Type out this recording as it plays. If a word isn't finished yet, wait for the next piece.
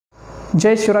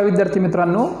जय शिवराय विद्यार्थी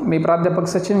मित्रांनो, मी प्राध्यापक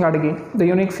Sachin Gadge the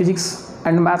unique physics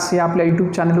and maths या आपल्या यूट्यूब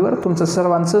चॅनलवर तुमचं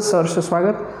सर्वांचं सहर्ष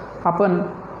स्वागत. आपण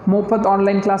मोफत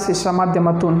ऑनलाईन क्लासेसच्या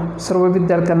माध्यमातून सर्व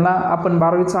विद्यार्थ्यांना आपण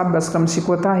 12वीचा अभ्यासक्रम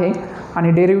शिकवत आहे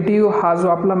आणि डेरिव्हेटिव्ह हा जो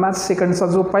आपला मॅथ्स सेकंडचा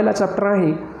जो पहिला चॅप्टर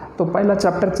आहे तो पहिला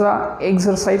चॅप्टरचा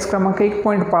एक्झरसाइज क्रमांक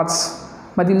 1.5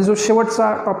 मधील जो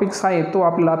शेवटचा टॉपिक्स आहे तो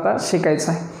आपल्याला आता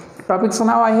शिकायचा आहे. टॉपिकचं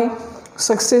नाव आहे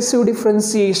successive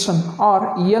differentiation or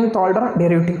nth order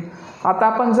derivative. आता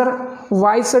आपण जर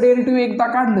वायचं डेरिव्हेटिव्ह एकदा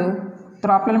काढलं तर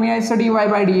आपल्याला मिळायचं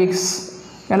dy/dx.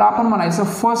 याला आपण म्हणायचं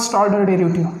फर्स्ट ऑर्डर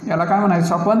डेरिव्हेटिव्ह. याला काय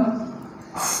म्हणायचं आपण?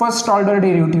 First order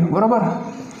derivative. बरोबर.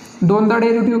 दोनदा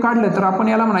डेरिव्हेटिव्ह काढलं तर आपण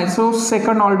याला म्हणायचो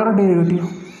सेकंड ऑर्डर डेरिव्हेटिव्ह.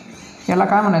 याला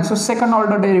काय म्हणायचं? Second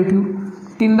order derivative.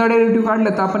 तीनदा डेरिव्हेटिव्ह काढलं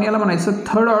तर आपण याला म्हणायचं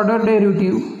third order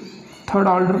derivative. Third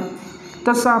order.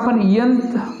 तसं आपण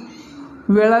nth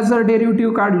वेळा जर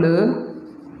डेरिव्हेटिव्ह काढलं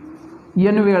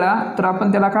n वेळा तर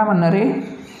आपण त्याला काय म्हणणार आहे?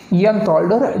 nth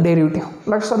order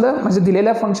derivative. लक्षात आलं? म्हणजे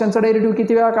दिलेल्या फंक्शनचं डेरिव्हेटिव्ह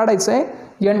किती वेळा काढायचं आहे?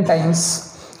 n times.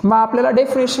 मग आपल्याला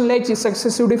डेफिनेशन लिहायची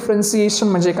सक्सेसिव्ह डिफरन्सिएशन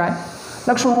म्हणजे काय?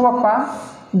 लक्ष करू बाप्पा.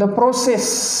 द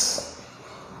प्रोसेस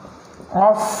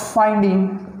ऑफ फाइंडिंग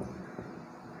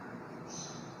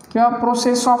किंवा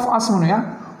प्रोसेस ऑफ असं म्हणूया,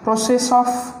 process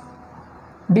of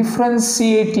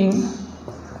डिफरन्सिएटिंग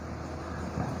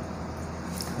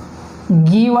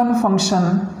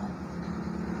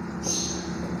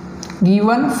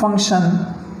given function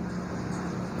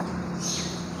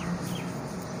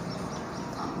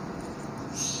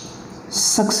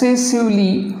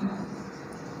successively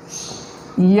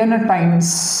n times.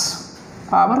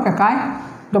 बरं का काय?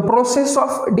 the process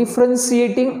of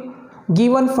differentiating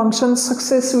given function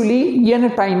successively n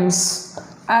times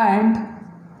and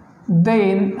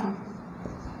then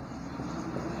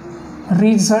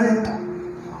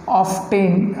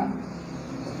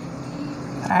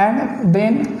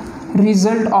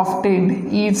result obtained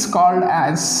is called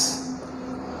as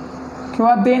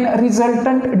किंवा then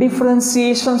resultant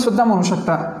differentiation सुद्धा म्हणू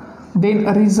शकता. then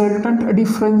resultant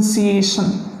differentiation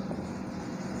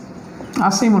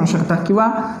असे म्हणू शकता किंवा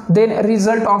then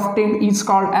result obtained is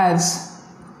called as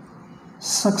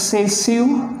successive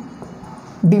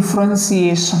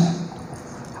differentiation.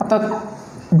 आता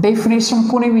डेफिनेशन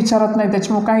कोणी विचारत नाही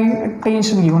त्याच्यामुळे काही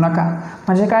टेन्शन घेऊ नका.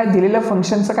 म्हणजे काय, दिलेल्या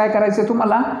फंक्शनचं काय करायचं आहे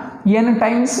तुम्हाला? n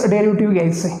टाइम्स डेरिव्हेटिव्ह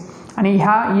घ्यायचं आहे आणि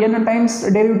ह्या n टाइम्स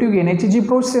डेरिव्हेटिव्ह घेण्याची जी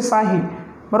प्रोसेस आहे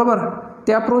बरोबर,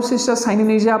 त्या प्रोसेसच्या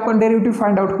साहाय्याने जे आपण डेरिव्हेटिव्ह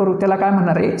फाइंड आउट करू त्याला काय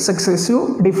म्हणणार आहे?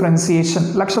 Successive differentiation.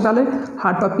 लक्षात आलं?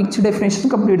 हा टॉपिकची डेफिनेशन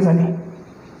कंप्लीट झाली.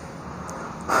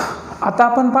 आता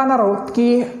आपण पाहणार आहोत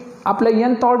की आपल्या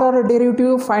nth order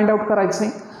derivative find out करायचं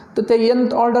आहे. तर ते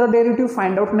nth order derivative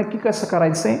find out नक्की कसं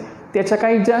करायचं आहे, त्याच्या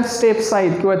काही ज्या स्टेप्स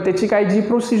आहेत किंवा त्याची काही जी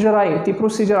प्रोसिजर आहे ती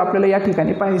प्रोसिजर आपल्याला या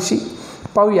ठिकाणी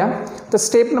पाहूया. तर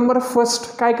स्टेप नंबर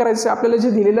फर्स्ट काय करायचं आहे? आपल्याला जे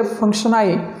दिलेलं फंक्शन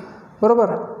आहे बरोबर,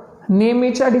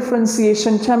 नेहमीच्या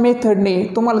डिफरन्सिएशनच्या मेथडने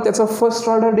तुम्हाला त्याचं फर्स्ट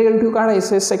ऑर्डर डेरिव्हेटिव्ह काढायचं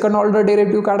आहे, सेकंड ऑर्डर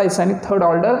डेरिव्हेटिव्ह काढायचं आणि थर्ड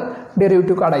ऑर्डर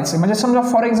डेरिव्हेटिव्ह काढायचं. म्हणजे समजा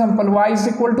फॉर एक्झाम्पल y =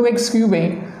 x³ आहे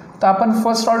तर आपण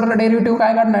फर्स्ट ऑर्डर डेरिव्हेटिव्ह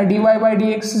काय काढणार?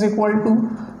 dy/dx =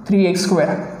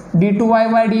 3x².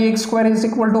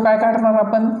 d2y/dx² काय काढणार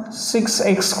आपण?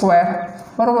 6x².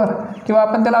 बरोबर. किंवा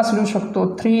आपण त्याला असं लिहू शकतो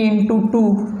 3 ×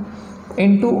 2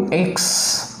 × x.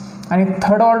 आणि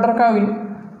थर्ड ऑर्डर काय होईल?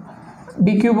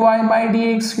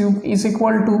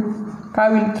 d3y/dx³ काय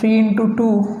होईल? 3 ×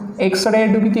 2 x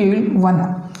डेरिव्हेटिव्ह किती होईल? 1.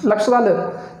 लक्षात आलं?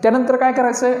 त्यानंतर काय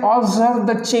करायचं आहे? Observe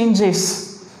the changes.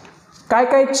 काय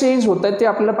काय चेंज होत आहेत ते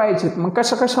आपल्याला पाहिजेत. मग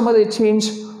कशामध्ये चेंज?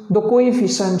 द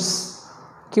कोइफिशियंट्स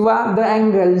किंवा द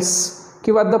अँगल्स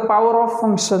किंवा द पॉवर ऑफ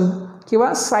फंक्शन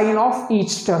किंवा साइन ऑफ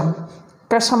ईच टर्म.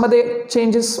 कशामध्ये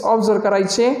चेंजेस ऑब्झर्व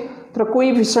करायचे? तर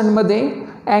कोइफिशियंटमध्ये,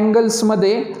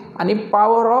 अँगल्समध्ये आणि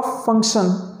पॉवर ऑफ फंक्शन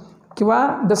किंवा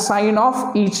the sign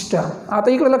of each term.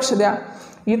 आता इकडे लक्ष द्या.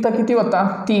 इथं किती होता?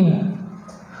 3.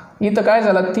 इथं काय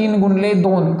झालं? 3 ×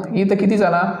 2. इथं किती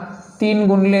झाला? 3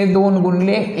 × 2 ×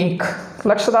 1.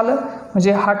 लक्षात आलं?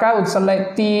 म्हणजे हा काय होत चालला आहे?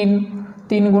 3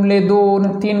 × 2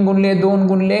 3 × 2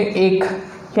 × 1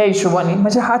 ह्या हिशोबाने.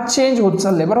 म्हणजे हा चेंज होत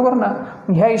चाललाय. बरोबर ना?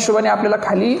 ह्या हिशोबाने आपल्याला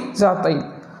खाली जाता येईल.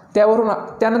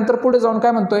 त्यानंतर पुढे जाऊन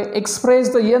काय म्हणतोय?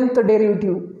 Express the nth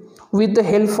derivative with the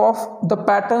help of the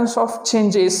patterns of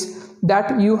changes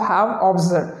that you have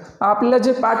observe. आपल्याला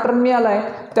जे पॅटर्न मिळाला आहे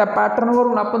त्या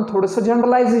पॅटर्नवरून आपण थोडंसं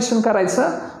जनरलायझेशन करायचं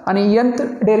आणि nth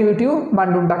डेरिव्हेटिव्ह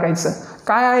मांडून टाकायचं.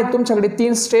 काय आहे तुमच्याकडे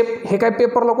 3 स्टेप. हे काय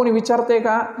पेपरला कोणी विचारते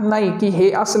का? नाही की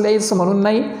हे असं लिहायचं म्हणून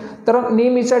नाही. तर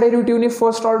नेहमीच्या डेरिव्हेटिव्हने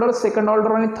फर्स्ट ऑर्डर, सेकंड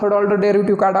ऑर्डर आणि थर्ड ऑर्डर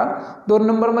डेरिव्हेटिव्ह काढा. 2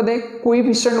 नंबरमध्ये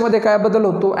कोइफिशियंटमध्ये काय बदल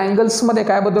होतो, अँगल्समध्ये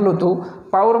काय बदल होतो,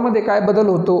 पॉवरमध्ये काय बदल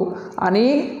होतो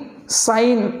आणि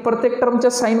साईन प्रत्येक टर्मच्या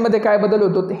साईनमध्ये काय बदल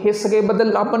होतो हे सगळे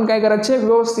बदल आपण काय करायचे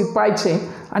व्यवस्थित पाहायचे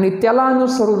आणि त्याला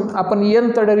अनुसरून आपण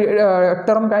nth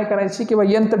टर्म काय करायची किंवा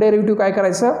nth डेरिव्हेटिव्ह काय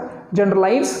करायचं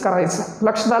जनरलाइज करायचं.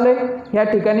 लक्षात आलंय. या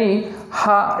ठिकाणी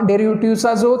हा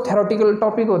डेरिव्हेटिव्हचा जो थेरॉटिकल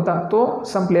टॉपिक होता तो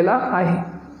संपलेला आहे.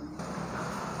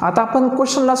 आता आपण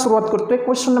क्वेश्चनला सुरुवात करतोय.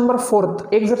 क्वेश्चन नंबर 4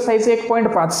 एक्झरसाइज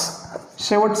 1.5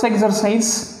 शेवटचा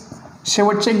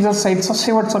एक्झरसाइजचा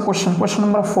शेवटचा क्वेश्चन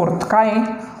नंबर 4 काय आहे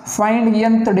फाइंड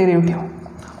nth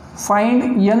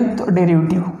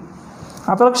डेरिव्हेटिव्ह.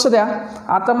 आता लक्ष द्या.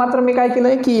 आता मात्र मी काय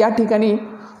केलंय की या ठिकाणी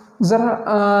जर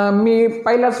मी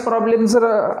पहिलाच प्रॉब्लेम जर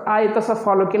आहे तसा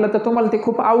फॉलो केला तर तुम्हाला ते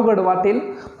खूप अवघड वाटेल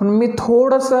म्हणून मी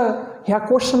थोडंसं ह्या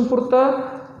क्वेश्चन पुरतं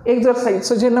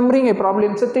एक्झरसाइजचं जे नंबरिंग आहे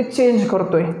प्रॉब्लेमचं ते चेंज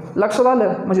करतोय. लक्षात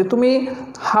आलं. म्हणजे तुम्ही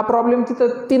हा प्रॉब्लेम तिथं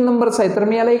 3 नंबरचा आहे तर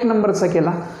मी याला 1 नंबरचा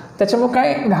केला. त्याच्यामुळे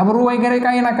काय घाबरू वगैरे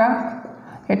काय नका.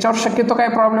 याच्यावर शक्यतो काय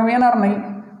प्रॉब्लेम येणार नाही.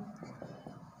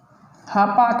 हा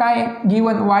पा काय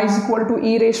गिवन y =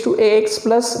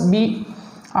 e⁻ax+b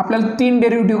आपल्याला 3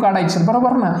 डेरिव्हेटिव्ह काढायचे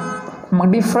बरोबर ना.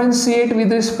 मग differentiate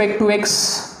with respect to x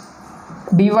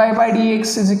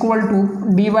dy/dx =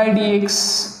 dy/dx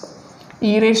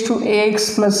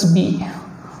e⁻ax+b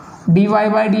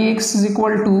dy/dx =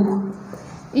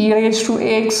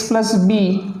 e⁻ax+b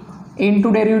into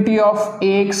derivative of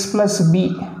ax+b.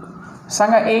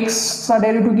 सांगा x चा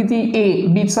डेरिव्हेटिव्ह किती a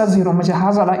b चा 0 म्हणजे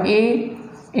हा झाला a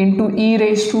इंटू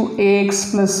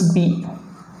e⁻ax+b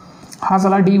हा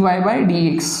झाला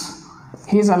dy/dx.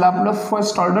 हे झालं आपलं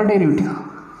फर्स्ट ऑर्डर डेरिव्हेटिव्ह.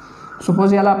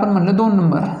 सपोज याला आपण म्हणलं 2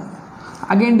 number.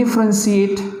 Again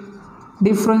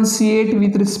differentiate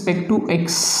with respect to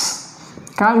x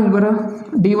काय होईल बरं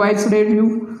dyचं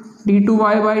derivative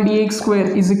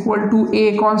d2y/dx² =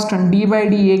 a constant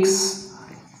d/dx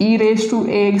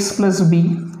e⁻ax+b.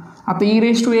 आता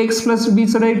e⁻ax+b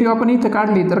चं डेरिव्हेटिव्ह आपण इथं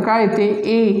काढले तर काय येते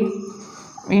a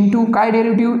इंटू काय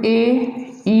डेरिव्हेटिव्ह a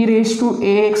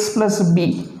e⁻ax+b.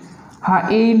 हा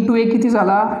a इंटू a किती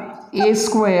झाला a²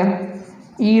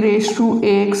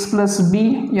 e⁻ax+b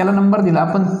याला नंबर दिला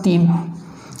आपण 3.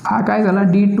 हा काय झाला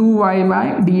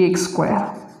d2y/dx².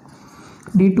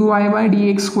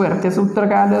 त्याचं उत्तर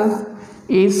काय आलं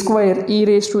a²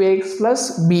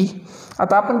 e⁻ax+b.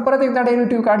 आता आपण परत एकदा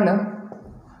डेरिव्हेटिव्ह काढलं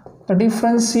तर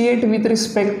differentiate with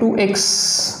respect to x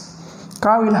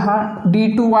काय होईल हा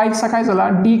d2y चा काय झाला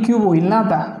d³ होईल ना.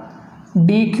 आता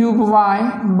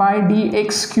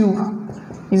d3y/dx³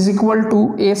 =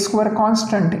 a²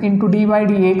 constant into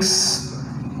dy/dx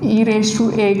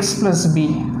e⁻ax+b.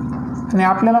 आणि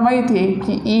आपल्याला माहिती आहे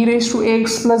की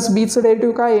e⁻ax+b चं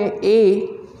डेरिव्हेटिव्ह काय आहे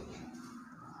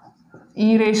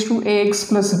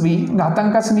e⁻ax+b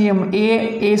घातांकाचा नियम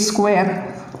a²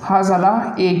 हा झाला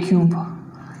a³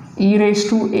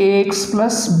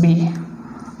 e⁻ax+b.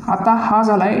 आता हा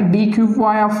झालाय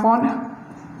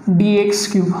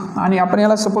d3y/dx³ आणि आपण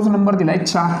याला सपोज नंबर दिलाय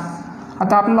 4.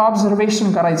 आता आपल्याला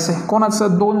ऑब्झर्वेशन करायचं आहे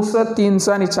कोणाचं 2चं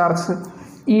 3चं आणि 4चं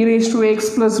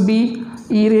e⁻ax+b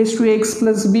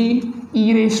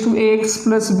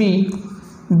e⁻ax+b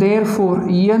therefore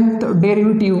nth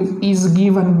derivative is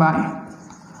given by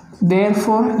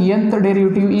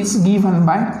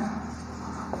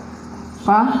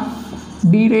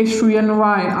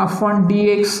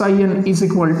d/ny/dx/n =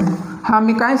 हा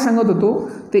मी काय सांगत होतो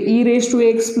ते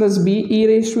e⁻ax+b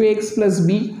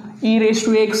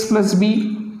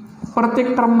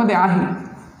प्रत्येक टर्ममध्ये आहे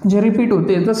जे रिपीट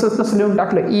होते तसं लिहून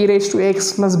टाकलं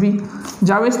e⁻ax+b.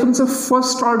 ज्यावेळेस तुमचं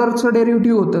फर्स्ट ऑर्डरचं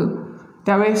डेरिव्हेटिव्ह होतं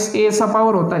त्यावेळेस a चा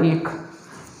पॉवर होता 1.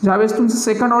 ज्यावेळेस तुमचं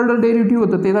सेकंड ऑर्डर डेरिव्हेटिव्ह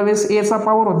होतं त्यावेळेस a चा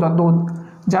पॉवर होता 2.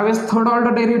 ज्यावेळेस थर्ड ऑर्डर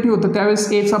डेरिव्हेटिव्ह होतं त्यावेळेस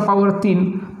a चा पॉवर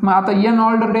 3. मग आता n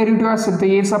ऑर्डर डेरिव्हेटिव्ह असेल तर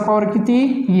a चा पॉवर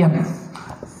किती n.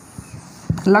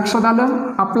 लक्षात आलं.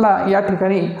 आपला या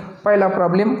ठिकाणी पहिला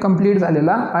प्रॉब्लेम कंप्लीट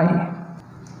झालेला आहे.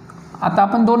 आता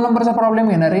आपण 2 नंबरचा प्रॉब्लेम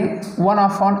घेणार आहे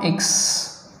 1/x.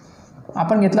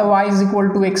 आपण घेतला y =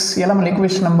 x याला म्हणलं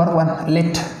equation number 1.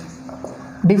 Late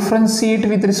differentiate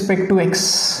with respect to x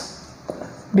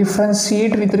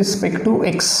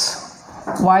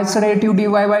y चा डेरिव्हेटिव्ह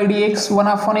dy/dx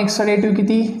 1/x चा डेरिव्हेटिव्ह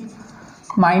किती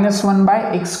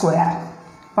 -1/x².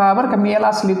 पहा बरं का मी याला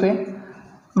असं लिहितोय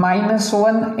 -1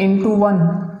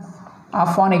 ×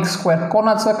 1/x².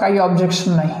 कोणाचं काही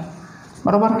ऑब्जेक्शन नाही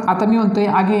बरोबर. आता मी म्हणतोय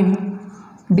again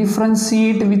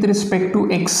differentiate with respect to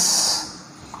x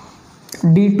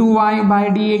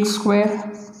d2y/dx²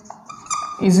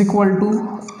 =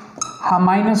 हा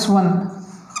 -1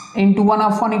 ×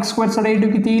 1/x² चा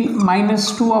डेरिव्हेटिव्ह किती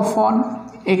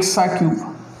 -2/x³.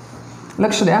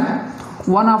 लक्ष द्या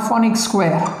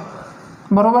 1/x²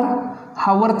 बरोबर.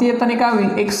 हा वरती येताना काय होईल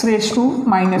एक्स रेज टू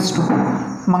 -2.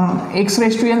 मग एक्स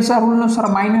रेज टू यांचा रूलनुसार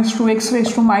 -2 एक्स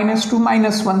रेज टू -2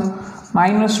 -1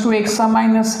 -2 एक्सचा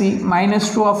 -3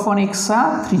 -2 अपॉन एक्सचा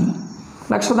 3.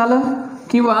 लक्षात आलं.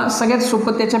 किंवा सगळ्यात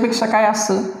सोपं त्याच्यापेक्षा काय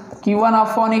असतं की 1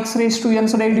 अपॉन एक्स रेज टू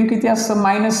यांचं डेरिव्हेटिव्ह किती असतं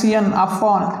 -n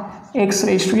upon x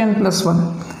raise to n+1.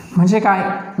 म्हणजे काय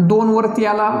 2 वरती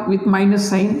आला विथ मायनस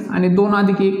साईन आणि 2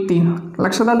 + 1 3.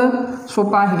 लक्षात आलं.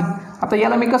 सोपं आहे. आता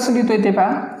याला मी कसं लिहितोय ते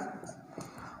पहा.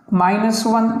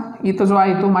 -1 इथं जो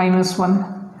आहे तो -1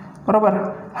 बरोबर.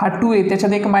 हा 2 आहे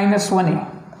त्याच्यात एक -1 आहे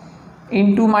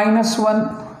into -1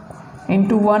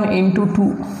 into 1 into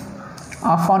 2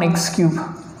 upon x³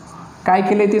 काय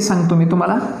केले ते सांगतो मी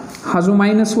तुम्हाला. हा जो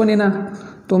 -1 आहे ना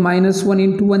तो -1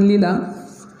 इंटू 1 लिहिला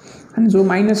आणि जो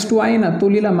 -2 आहे ना तो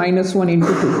लिहिला -1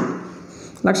 इंटू 2.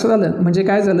 लक्षात आलं. म्हणजे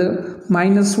काय झालं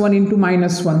 -1 इंटू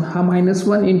 -1 हा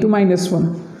 -1 इंटू -1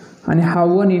 आणि हा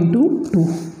 1 इंटू 2.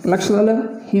 लक्षात आलं.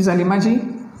 ही झाली माझी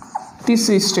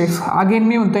तिसरी स्टेप. अगेन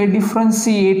मी म्हणतोय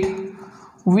differentiate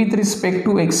with respect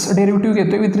to x. Derivative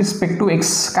घेतोय विथ रिस्पेक्ट टू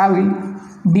एक्स. काय होईल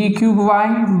d³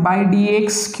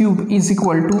 इज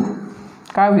इक्वल टू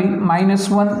काय होईल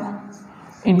 -1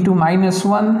 इंटू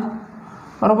 -1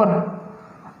 बरोबर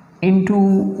इंटू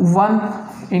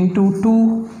 1 इंटू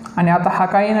 2 आणि आता हा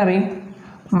काय येणार आहे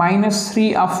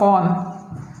 -3 अपॉन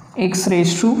एक्स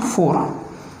रेज टू 4.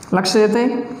 लक्षात येते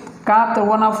का. तर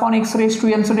 1 अपॉन एक्स रेज टू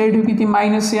यांचं डेरिव्हेटिव्ह किती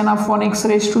 -n upon x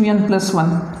raise to n+1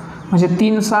 म्हणजे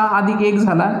 3चा अधिक 1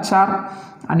 झाला 4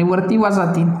 आणि वरती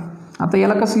 -3. आता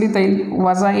याला कसं लिहिता येईल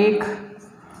 -1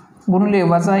 गुणले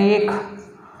 -1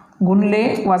 गुणले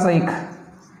 -1.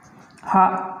 हा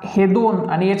हे 2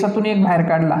 आणि याच्यातून 1 बाहेर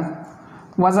काढला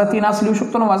 -3 असं लिहू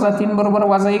शकतो ना. -3 बरोबर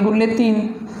 -1 गुणले 3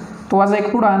 तो -1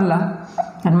 पुढं आणला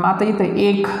आणि मग आता इथं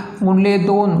 1 गुणले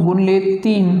 2 गुणले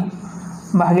 3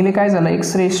 भागिले काय झालं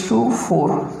एक्स रेज टू 4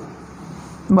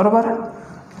 बरोबर.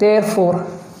 therefore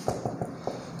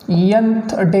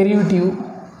nth derivative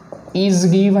is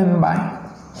given by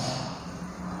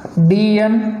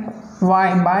dny/dx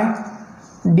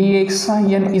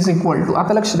n is equal to.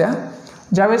 आता लक्ष द्या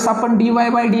ज्यावेळेस आपण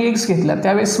dy/dx घेतला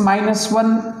त्यावेळेस -1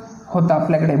 होता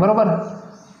आपल्याकडे बरोबर.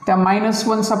 त्या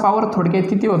 -1चा पॉवर थोडक्यात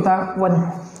किती होता 1.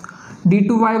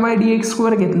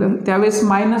 d2y/dx² घेतलं त्यावेळेस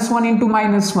 -1 इंटू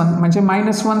 -1 म्हणजे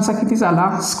 -1चा किती झाला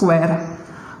स्क्वेअर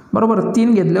बरोबर.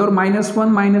 3 घेतल्यावर -1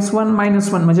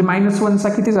 म्हणजे -1चा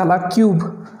किती झाला क्यूब.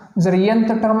 जर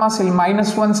nth टर्म असेल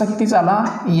 -1चा किती झाला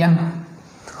n.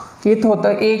 इथं होतं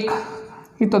 1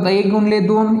 इथं होतं 1 गुणले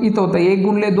 2 इथं होतं 1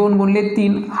 गुणले 2 गुणले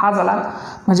 3 हा झाला.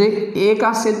 म्हणजे 1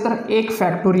 असेल तर 1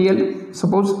 फॅक्टोरियल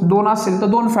सपोज 2 असेल तर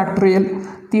 2 फॅक्टोरियल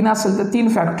 3 असेल तर 3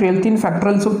 फॅक्टोरियल 3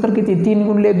 फॅक्टोरियलचं उत्तर किती 3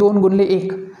 गुणले 2 गुणले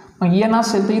 1. मग n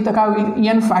असेल तर इथं काय होईल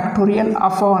n factorial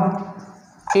upon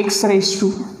x raise to.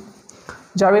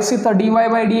 ज्यावेळेस इथं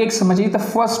dy/dx म्हणजे इथं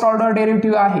फर्स्ट ऑर्डर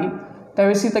डेरिव्हेटिव्ह आहे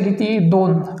त्यावेळेस इथं किती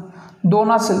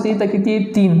 2 असेल तर इथं किती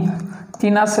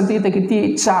 3 असेल तर इथं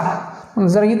किती 4.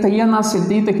 जर इथं n असेल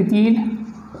तर इथं किती येईल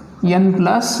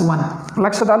n+1.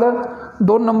 लक्षात आलं.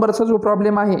 2 नंबरचा जो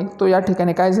प्रॉब्लेम आहे तो या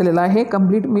ठिकाणी काय झालेला आहे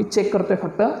कंप्लीट. मी चेक करतोय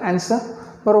फक्त ॲन्सर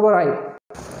बरोबर आहे.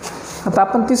 आता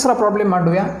आपण तिसरा प्रॉब्लेम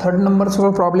मांडूया. 3rd नंबरचा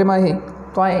जो प्रॉब्लेम आहे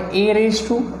तो आहे a raise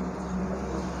to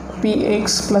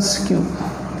px+q.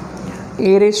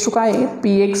 a raise to काय आहे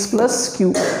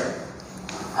px+q.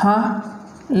 हां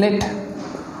late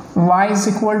y is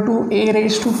equal to a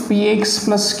raise to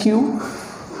px+q.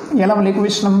 याला मला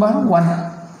इक्वेशन नंबर 1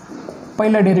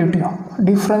 पहिला derivative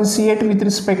differentiate with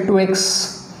respect to x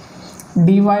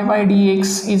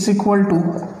dy/dx is equal to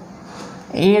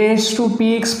a raise to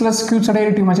px+qचा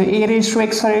derivative म्हणजे a raise to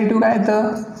x चा derivative काय तर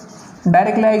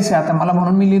direct लिहायचं आहे आता मला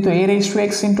म्हणून मी लिहितो a raise to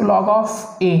x into log of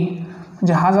a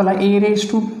म्हणजे हा झाला a raise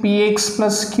to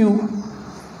px+q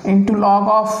into log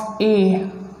of a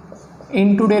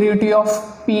into derivative of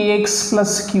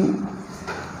px+q.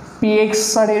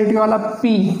 pxचा derivative आला p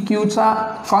qचा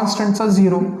कॉन्स्टंटचा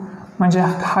 0 म्हणजे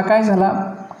हा काय झाला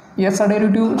याचा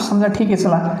डेरिव्हेटिव्ह समजा ठीक आहे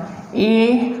चला a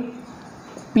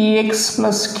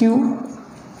px+q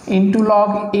into log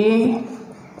a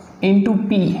into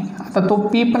p. आता तो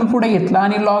p पण पुढे घेतला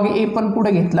आणि लॉग a पण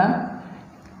पुढे घेतला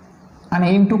आणि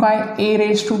इंटू काय a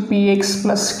रेज टू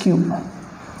px+q.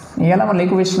 याला मला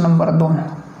इक्वेशन नंबर 2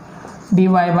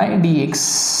 dy/dx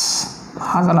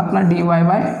हा झाला आपला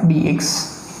dy/dx.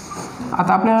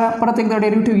 आता आपल्याला परत एकदा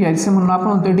डेरिव्हेटिव्ह घ्यायचं म्हणून आपण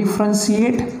म्हणतो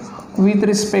differentiate with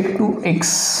respect to x.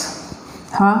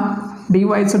 हां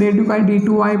dyचं डेरिव्हेटिव्ह काय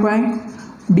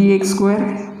d2y/dx²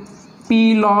 p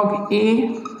log a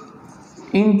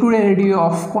into derivative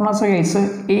of कोणाचं घ्यायचं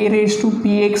a रेज टू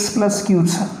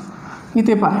px+qचं.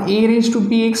 इथे पहा a रेज टू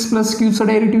px+qचं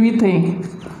डेरिव्हेटिव्ह इथे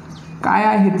काय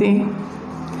आहे ते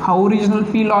हा ओरिजिनल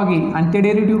पी लॉग ए आणि ते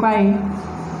डेरिव्हेटिव्ह काय आहे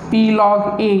P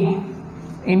log A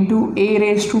into A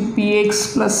raise to P x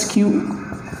plus Q.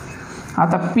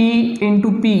 आता पी इंटू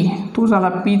पी तो झाला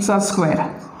पीचा स्क्वेअर,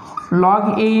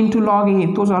 लॉग ए इंटू लॉग ए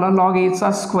तो झाला लॉग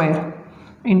एचा square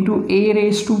into A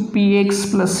raise to P x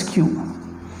plus Q.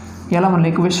 याला म्हणलं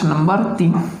इक्वेशन नंबर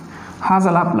 3. हा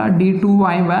झाला आपला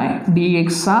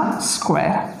d2y/dxचा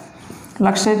स्क्वेअर.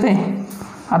 लक्षात येते.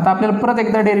 आता आपल्याला परत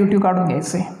एकदा डेरिव्हेटिव्ह काढून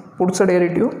घ्यायचं आहे. पुढचं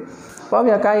डेरिव्हेटिव्ह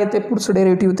पाहूया काय येते. पुढचं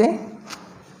डेरिव्हेटिव्ह ते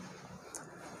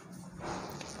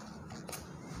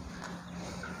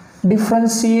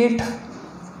differentiate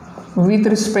with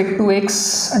respect to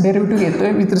x. Derivative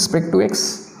घेतोय with respect to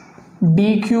x.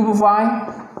 D cube y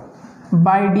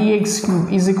by D x cube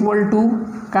is equal to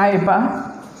काय आहे पा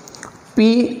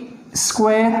P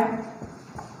square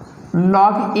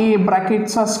log A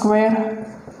ब्रॅकेटचा square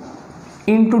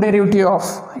into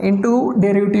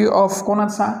derivative of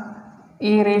कोणाचा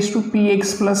ए raise to P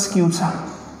x plus क्यूचा.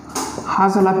 हा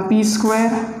झाला P square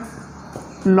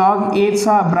log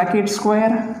एचा bracket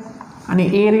square आणि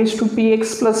ए raise to P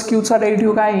x plus क्यूचा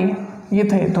derivative काय आहे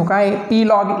इथं आहे तो काय P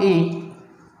log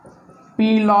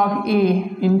A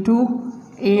into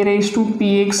A raise to P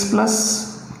x plus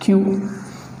Q.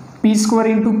 P square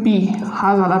into P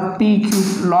हा झाला पी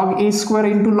क्यूब लॉग ए स्क्वेअर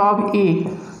इंटू लॉग ए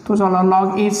तो झाला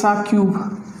लॉग एचा cube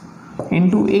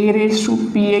into A raise to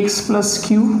P x plus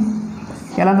Q.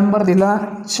 याला number दिला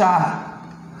 4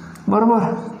 बरोबर.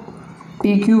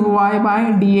 T cube y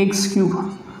by D x cube.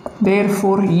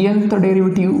 therefore nth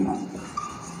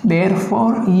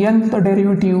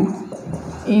derivative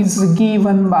is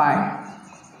given by.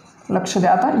 लक्ष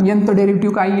द्या. आता nth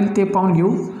डेरिव्हेटिव्ह काय येईल ते पाहून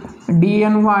घेऊ. dy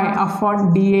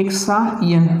अपॉन dx चा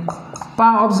n.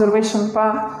 पहा ऑब्झर्वेशन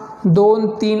पहा 2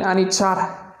 3 आणि 4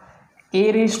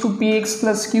 ए raise to P x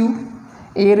plus Q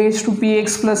A raise to P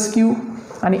x plus Q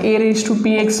आणि ए raise to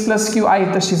P x plus Q आहे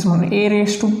तशीच म्हणून ए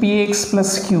raise to P x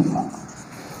plus Q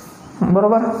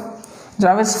बरोबर.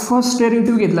 ज्यावेळेस फर्स्ट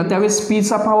डेरिव्हेटिव्ह घेतला त्यावेळेस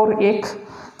पीचा पॉवर 1,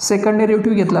 सेकंड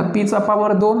डेरिव्हेटिव्ह घेतला पीचा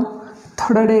पॉवर 2,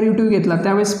 थर्ड डेरिव्हेटिव्ह घेतला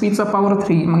त्यावेळेस पीचा पॉवर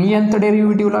 3. मग nth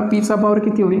डेरिव्हेटिव्हला पीचा पॉवर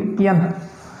किती होईल n.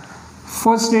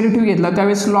 फर्स्ट डेरिव्हेटिव्ह घेतला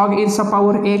त्यावेळेस लॉग एचा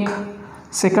पॉवर 1,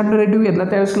 सेकंड डेरिव्हेटिव्ह घेतला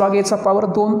त्यावेळेस लॉग एचा पॉवर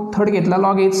 2, थर्ड घेतला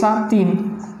लॉग एचा 3.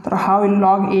 तर हा होईल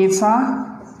लॉग एचा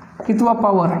कितवा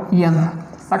पॉवर n.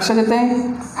 लक्षात येते.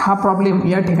 हा प्रॉब्लेम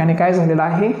या ठिकाणी काय झालेला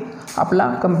आहे आपला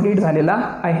कंप्लीट झालेला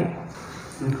आहे.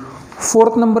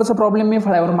 4th नंबरचा प्रॉब्लेम मी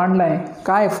फळ्यावर मांडला आहे.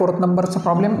 काय 4th नंबरचा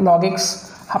प्रॉब्लेम लॉग एक्स.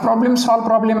 हा प्रॉब्लेम सॉल्व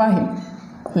प्रॉब्लेम आहे.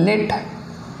 Late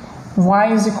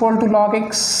Y is equal to log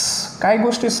x. काही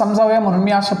गोष्टी समजाव्या म्हणून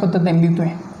मी अशा पद्धतीने लिहितोय.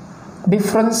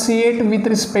 Differentiate with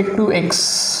respect to x.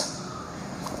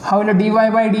 हा होईल dy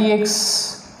bye D x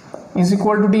is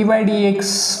equal to D bye D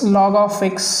x log of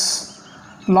x.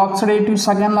 लॉगचं derivative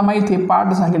सगळ्यांना माहिती आहे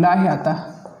पाठ झालेला आहे. आता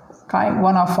काय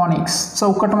 1/x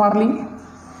चौकट मारली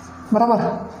बरोबर.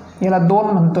 याला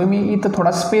 2 म्हणतोय मी इथं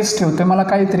थोडा स्पेस ठेवतोय मला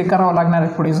काहीतरी करावं लागणार आहे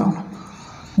पुढे जाऊन.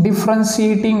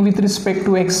 Differentiating with respect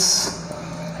to x.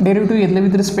 Derivative घेतलं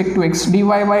with respect to x. dy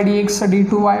bye D x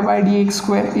d2y/dx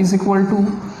square is equal to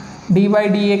D bye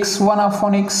D x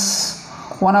 1/x.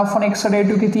 1/x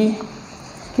derivative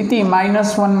किती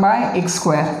 -1/x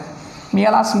स्क्वेअर. मी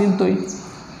याला असं लिहितोय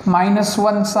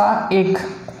 -1चा 1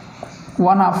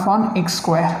 1/x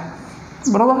स्क्वेअर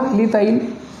बरोबर लिहिता येईल.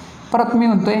 परत मी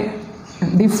म्हणतोय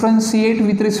differentiate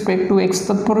with respect to x.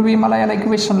 तत्पूर्वी मला याला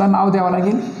इक्वेशनला नाव द्यावं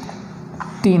लागेल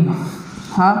 3.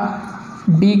 हा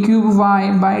D cube y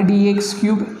by D x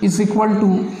cube is equal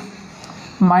to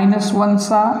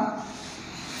 -1चा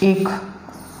 1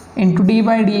 into D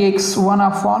bye D x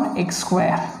 1/x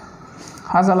square.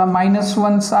 हा झाला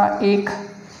 -1चा 1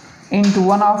 into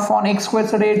 1/x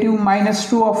स्क्वेअरचा derivative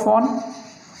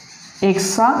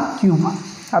 -2/x cube.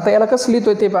 आता याला कसं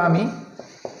लिहितोय ते पहा मी.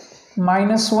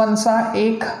 -1चा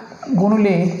 1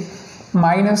 गुणिले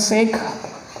 -1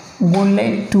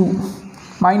 गुणिले 2.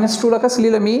 -2ला कसं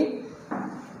लिहिलं मी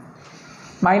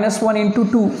 -1 इंटू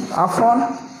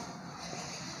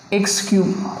 2/x क्यूब.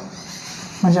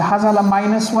 म्हणजे हा झाला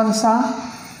 -1चा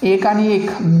 1 आणि 1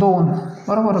 2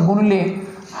 बरोबर गुणिले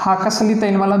हा कसं लिहिता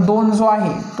येईल मला 2 जो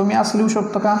आहे तो मी असं लिहू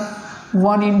शकतो का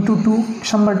 1 इंटू 2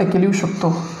 100% लिहू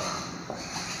शकतो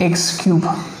x क्यूब.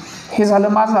 हे झालं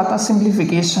माझं आता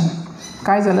सिम्प्लिफिकेशन.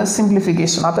 काय झालं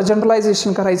सिम्प्लिफिकेशन. आता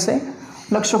जनरलायझेशन करायचं आहे.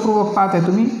 लक्षपूर्वक पाहत आहे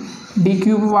तुम्ही. D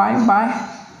cube y by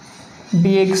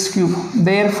D x cube.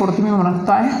 Therefore तुम्ही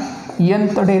म्हणताय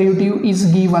nth derivative is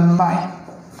given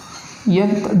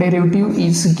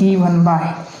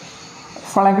by.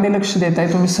 फळाकडे लक्ष देत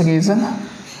आहे तुम्ही सगळेजण.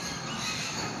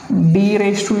 D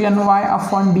raise to n y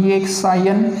upon D x चा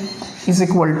n is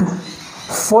equal to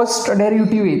first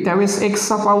derivative आहे त्यावेळेस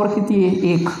एक्सचा पॉवर किती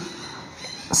आहे 1,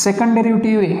 सेकंड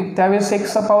डेरिव्हेटिव्ह आहे त्यावेळेस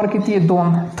एक्सचा पॉवर किती आहे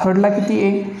 2, थर्डला किती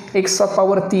आहे एक्सचा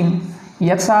पॉवर 3,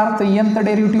 याचा अर्थ nth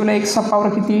डेरिव्हेटिव्हला एक्सचा पॉवर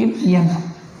किती येईल n.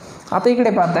 आता इकडे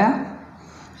पाहता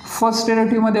फर्स्ट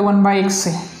डेरिव्हेटिव्हमध्ये 1/x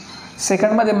आहे,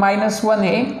 सेकंडमध्ये -1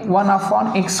 आहे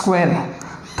 1/x² आहे,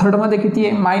 थर्डमध्ये किती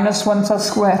आहे -1चा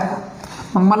स्क्वेअर.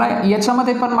 मग मला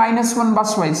याच्यामध्ये पण -1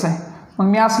 बसवायचं आहे. मग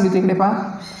मी असली तिकडे पहा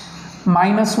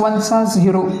 -1चा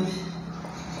 0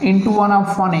 ×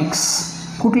 1/x.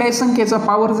 कुठल्याही संख्येचा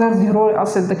पॉवर जर 0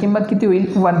 असेल तर किंमत किती होईल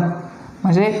 1.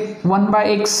 म्हणजे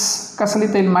 1/x कसं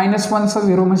लिहिता येईल -1चा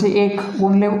 0 म्हणजे 1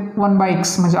 गुणले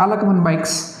 1/x म्हणजे अलग 1/x.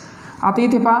 आता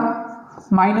इथे पहा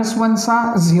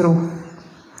 -1चा 0,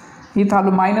 इथं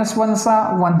आलं -1चा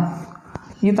 1,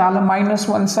 इथं आलं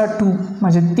 -1चा 2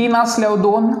 म्हणजे 3 असल्यावर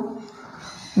 2,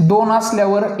 2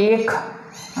 असल्यावर 1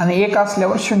 आणि 1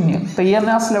 असल्यावर 0. तर n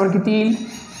असल्यावर किती येईल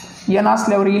n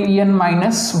असल्यावर येईल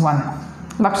n-1.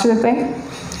 लक्ष देत आहे.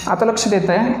 आता लक्ष देत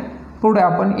आहे पुढे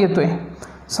आपण येतोय.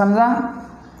 समजा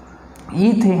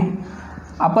इथे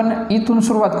आपण इथून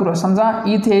सुरुवात करू. समजा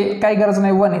इथे काही गरज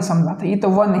नाही 1 आहे समजा, तर इथं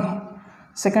 1 आहे,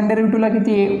 सेकंड डेरिव्हेटिव्हला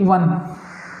किती आहे 1,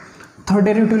 थर्ड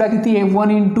डेरिव्हेटिव्हला किती आहे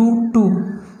 1 × 2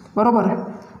 बरोबर.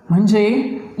 म्हणजे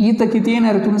इथं किती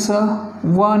येणार आहे तुमचं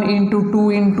 1 ×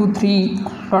 2 × 3 ...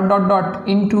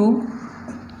 इंटू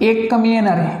 1 कमी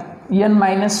येणार आहे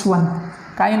n-1.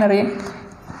 काय येणार आहे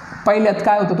पहिल्यात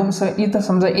काय होतं तुमचं इथं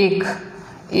समजा 1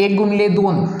 गुणले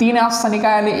 2, 3 असताना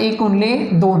काय आले 1 गुणले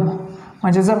 2.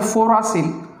 म्हणजे जर 4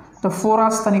 असेल तर 4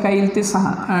 असताना काय येईल ते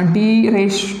 6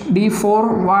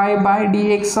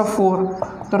 d4y/dx 4,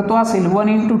 तर तो असेल 1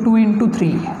 × 2 ×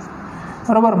 3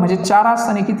 बरोबर. म्हणजे 4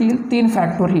 असताना किती येईल 3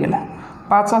 फॅक्टोरियल,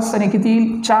 5 असताना किती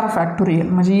येईल 4 फॅक्टोरियल,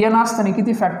 म्हणजे n असताना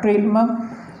किती फॅक्टोरियल मग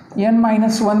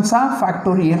n-1चा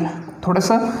फॅक्टोरियल.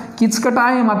 थोडंसं किचकट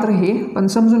आहे मात्र हे, पण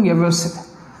समजून घ्या व्यवस्थित.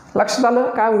 लक्षात आलं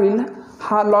काय होईल.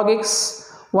 हा log x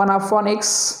 1/x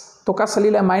तो कसा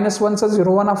लिहिला -1चा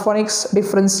 0 1/x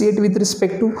differentiate with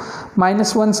respect to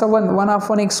 -1चा 1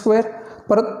 1/x²,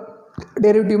 परत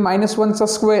डेरिव्हेटिव्ह -1चा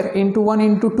स्क्वेअर × 1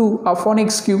 ×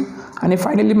 2/x³ आणि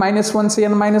finally -1चा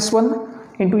n-1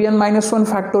 × n-1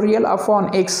 factorial upon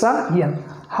एक्सचा n.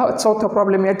 हा चौथा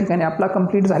प्रॉब्लेम या ठिकाणी आपला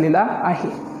कंप्लीट झालेला आहे.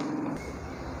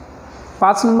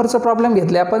 5 नंबरचा प्रॉब्लेम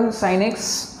घेतले आपण sin x.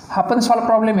 हा पण सॉल्व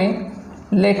प्रॉब्लेम आहे.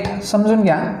 लेट समजून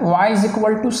घ्या y =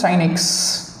 sin x.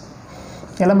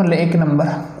 याला म्हणलं 1 number.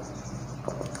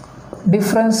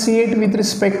 Differentiate with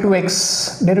respect to x,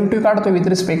 derivative काढतो with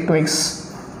respect to x.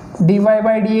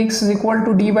 dy/dx =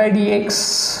 d/dx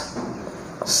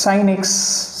sin x.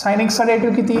 sin x चा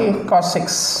डेरिव्हेटिव्ह किती आहे cos x.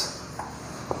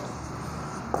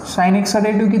 sin x चा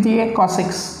डेरिव्हेटिव्ह किती आहे cos x.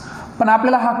 पण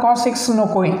आपल्याला हा cos x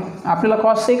नको आहे, आपल्याला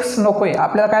cos x नको आहे,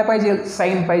 आपल्याला काय पाहिजे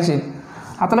sin पाहिजे.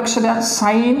 आता लक्ष द्या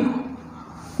sin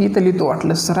इथं लिहितो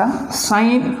वाटलंच तर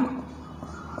sin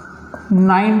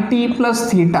 90 +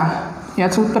 θ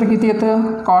याचं उत्तर किती येतं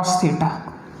cos θ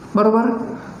बरोबर.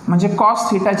 म्हणजे cos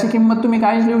θ ची किंमत तुम्ही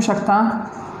काय लिहू शकता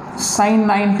sin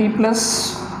 90 +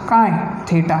 काय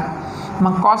θ.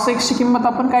 मग cos x ची किंमत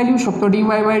आपण काय लिहू शकतो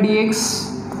dy/dx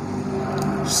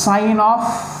sin of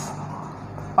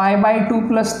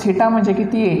π/2 + θ म्हणजे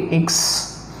किती आहे x.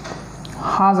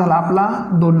 हा झाला आपला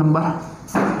 2 number.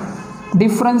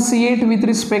 Differentiate with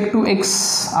respect to x.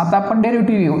 आता आपण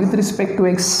डेरिव्हेटिव्ह घेऊ with respect to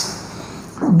x.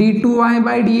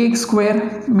 d2y/dx².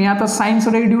 मी आता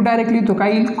साइनचं डेरिव्हेटिव्ह डायरेक्ट लिहितो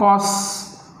काय येईल cos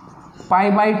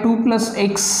π/2 +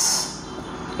 x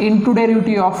into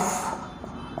derivative of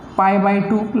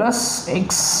π/2 + x.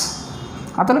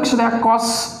 आता लक्ष द्या cos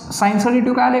साइनचं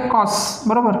डेरिव्हेटिव्ह काय आले cos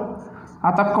बरोबर.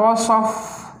 आता cos of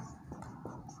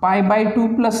π/2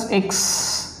 + x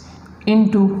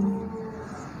into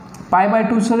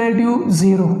π/2चं derivative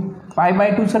 0,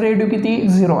 π/2चं derivative किती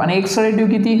 0 आणि xचं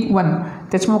डेरिव्हेटिव्ह किती 1,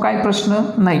 त्याच्यामुळे काही प्रश्न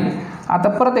नाही. आता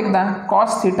परत एकदा cos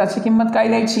θ ची किंमत काय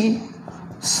लिहायची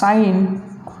sin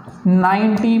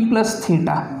 90 + θ.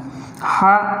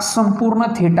 हा संपूर्ण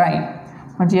थीटा आहे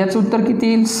म्हणजे याचं उत्तर किती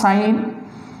येईल sin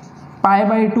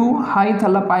π/2 हा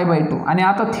इथला π/2 आणि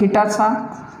आता थीटाचा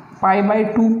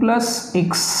π/2 +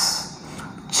 x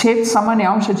छेद सामान्य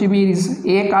अंशाची बेरीज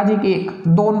 1 + 1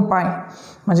 2π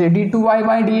म्हणजे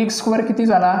d2y/dx² किती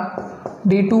झाला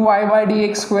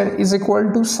d2y/dx²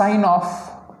 = sin of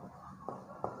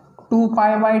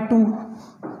 2π/2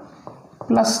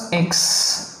 + x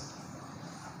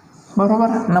बरोबर.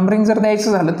 नंबरिंग जर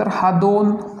द्यायचं झालं तर हा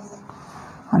 2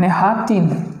 आणि हा 3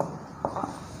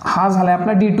 हा झाला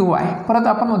आपला d2y. परत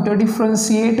आपण म्हणतो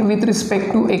differentiate with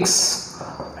respect to x.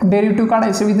 Derivative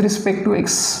काढायचं with respect to x.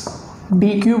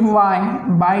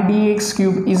 d3y/dx³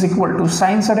 =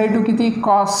 साइनचा derivative किती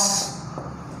cos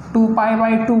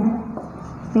 2π/2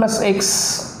 plus x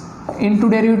into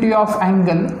derivative of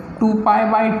angle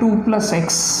 2π/2 plus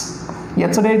x,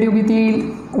 याचं डेरिव्हेटिव्ह किती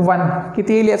येईल 1.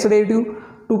 किती येईल याचं डेरिव्हेटिव्ह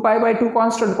 2π/2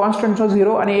 कॉन्स्टंट, कॉन्स्टंटचा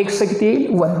 0 आणि एक्सचं किती येईल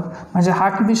 1. म्हणजे हा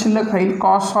किती शिल्लक राहील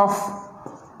कॉस ऑफ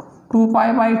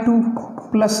 2π/2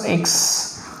 प्लस एक्स.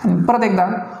 आणि परत एकदा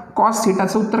कॉस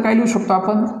थिटाचं उत्तर काय लिहू शकतो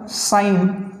आपण साईन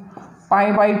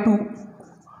π/2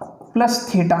 प्लस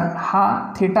थिटा.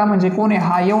 हा थिटा म्हणजे कोण आहे,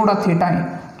 हा एवढा थिटा आहे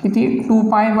किती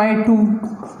 2π/2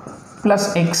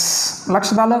 प्लस एक्स.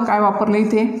 लक्षात आलं काय वापरलं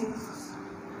इथे,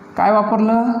 काय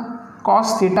वापरलं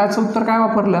कॉस थिटाचं उत्तर काय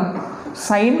वापरलं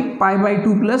साईन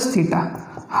π/2 प्लस थिटा.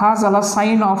 हा झाला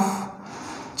साईन ऑफ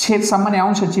छेद सामान्य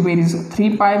अंशाची बेरीज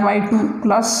 3π/2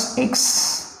 प्लस एक्स.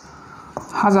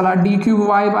 हा झाला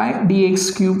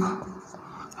d3y/dx3.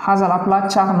 हा झाला आपला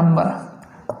 4 number.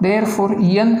 therefore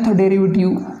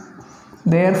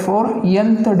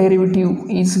nth derivative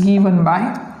is given by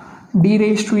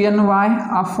d⁻⁴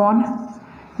 upon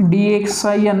dx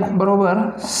बरोबर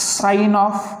साइन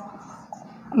ऑफ,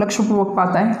 लक्षपूर्वक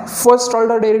पाहत आहे, first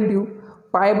order derivative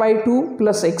π/2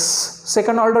 plus x,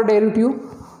 second order derivative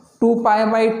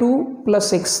 2π/2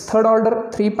 plus x, third order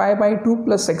 3π/2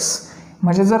 plus x.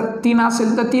 म्हणजे जर 3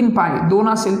 असेल तर 3π, 2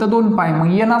 असेल तर 2π, मग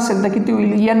n असेल तर किती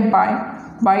होईल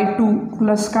nπ/2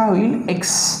 प्लस काय होईल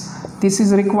x. This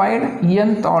is required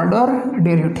nth order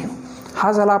derivative.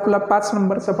 हा झाला आपला 5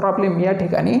 नंबरचा प्रॉब्लेम या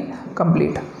ठिकाणी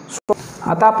कंप्लीट.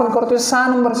 आता आपण करतोय 6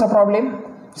 नंबरचा प्रॉब्लेम.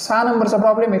 6 नंबरचा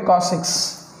प्रॉब्लेम आहे कॉस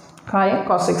एक्स. काय आहे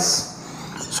कॉस एक्स.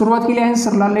 सुरुवात केली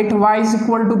आन्सरला. Late y is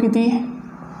equal to किती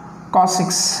cos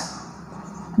x.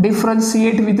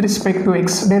 Differentiate with respect to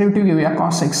x. Derivative घेऊया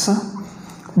cos x.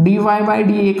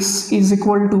 dy/dx is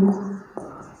equal to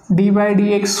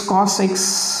d/dx cos x.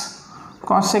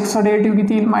 Cos एक्सचा डेरिव्हेटिव्ह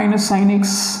किती येईल मायनस साइन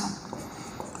एक्स.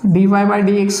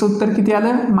 dy/dx उत्तर किती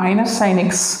आलं मायनस साइन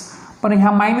एक्स. पण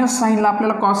ह्या मायनस साईनला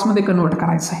आपल्याला कॉसमध्ये कन्वर्ट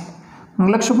करायचं आहे. मग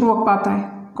लक्षपूर्वक पाहत आहे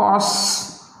कॉस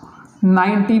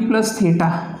 90 प्लस थिटा.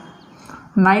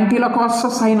 90ला कॉसचा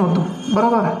साईन होतो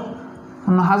बरोबर,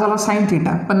 म्हणून हा झाला साइन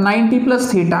थिटा. पण 90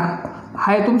 प्लस थिटा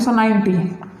हा आहे तुमचा 90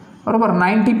 बरोबर.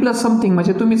 90 प्लस समथिंग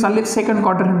म्हणजे तुम्ही चाललेत सेकंड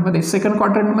क्वाड्रंटमध्ये. सेकंड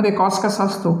क्वाड्रंटमध्ये कॉस कसा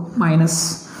असतो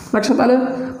मायनस. लक्षात आलं.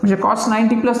 म्हणजे कॉस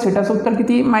 90 प्लस थिटाचं उत्तर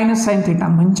किती मायनस साइन थिटा.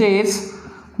 म्हणजेच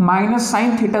मायनस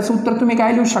साइन थिटाचं उत्तर तुम्ही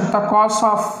काय लिहू शकता कॉस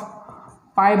ऑफ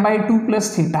π/2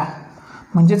 प्लस थिटा.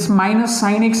 म्हणजेच मायनस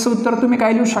साइन एक्सचं उत्तर तुम्ही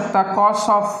काय लिहू शकता कॉस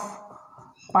ऑफ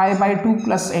π/2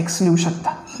 प्लस एक्स लिहू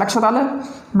शकता. लक्षात आलं.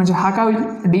 म्हणजे हा काय होईल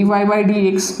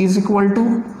dy/dx is equal to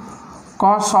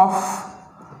cos of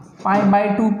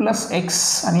π/2 plus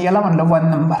x. आणि याला म्हणलं 1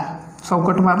 नंबर.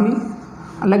 चौकट मारली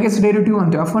लगेच डेरिव्हेटिव्ह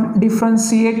म्हणतो आपण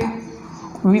differentiate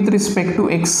with respect to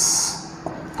x.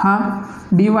 हां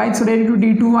dyचं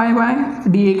derivative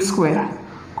d2y/dx².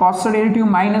 कॉसचं derivative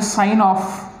minus sign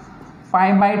of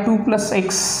π/2 plus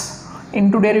x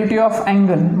into derivative of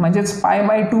angle म्हणजेच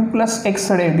π/2 प्लस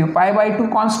एक्सचं डेरिव्हेटिव्ह. π/2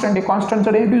 कॉन्स्टंट आहे,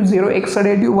 कॉन्स्टंटचं डेरिव्हेटिव्ह 0, एक्सचं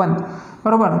डेरिव्हेटिव्ह 1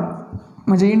 बरोबर.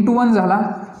 म्हणजे इंटू 1 झाला.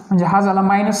 म्हणजे हा झाला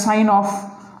minus sign of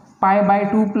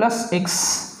π/2 plus x.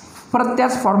 परत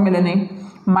त्याच फॉर्म्युल्याने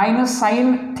मायनस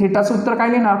साइन थिटाचं उत्तर काय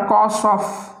लिहिणार कॉस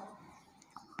ऑफ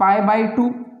π/2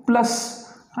 प्लस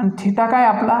आणि थिटा काय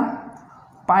आपला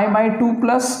π/2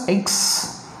 प्लस एक्स.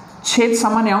 छेद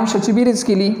सामान्य अंशाची बेरीज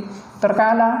केली तर काय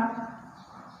आला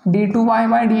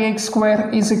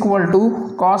d2y/dx² is equal to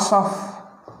cos of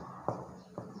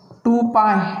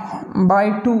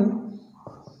 2π/2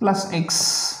 plus x.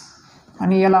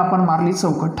 आणि याला आपण मारली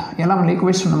चौकट. याला म्हणलं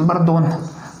इक्वेशन नंबर 2.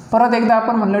 परत एकदा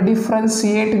आपण म्हणलं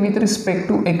differentiate with respect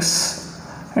to x.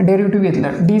 Derivative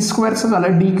घेतलं d²चं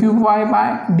झालं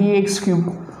d3y/dx3.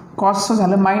 कॉसचं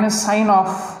झालं minus sign of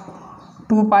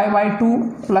 2π/2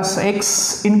 plus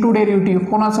x into derivative.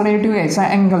 कोणाचा डेरिव्हेटिव्ह घ्यायचा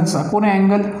अँगलचा. कोण आहे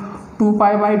अँगल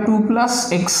 2π/2 प्लस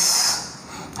एक्स.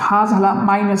 हा झाला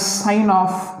minus sign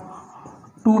of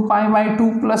 2π/2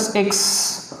 plus x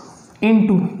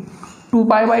into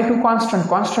 2π/2 constant.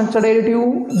 कॉन्स्टंटचं derivative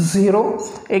 0,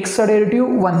 एक्सचं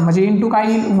derivative 1 म्हणजे इंटू काय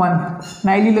येईल 1.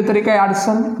 नाही लिहिलं तरी काही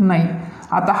अडचण नाही.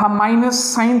 आता हा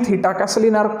मायनस साइन थिटा कसं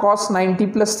लिहिणार कॉस 90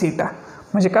 प्लस थिटा.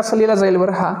 म्हणजे कसं लिहिला जाईल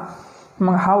बरं हा.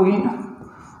 मग हा होईल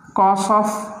कॉस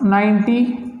ऑफ 90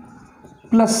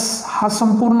 प्लस हा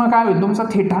संपूर्ण काय होईल तुमचा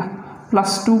थिटा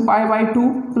प्लस 2π/2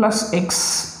 प्लस एक्स.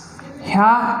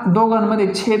 ह्या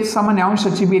दोघांमध्ये छेद सामान्य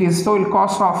अंशाची बेरीज तो होईल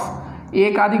कॉस ऑफ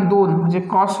 1 अधिक 2 म्हणजे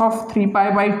कॉस ऑफ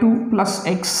 3π/2 प्लस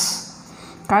एक्स.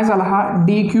 काय झाला हा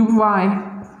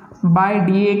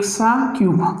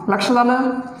d3y/dx³. लक्षात आलं.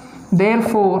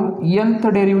 therefore nth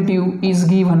derivative is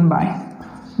given by.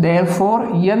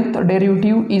 nth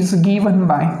derivative is given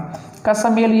by. कसा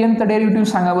मिळेल nth डेरिव्हेटिव्ह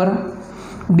सांगा बरं.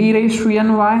 D raise to N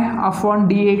Y upon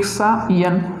D एक्सचा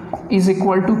N is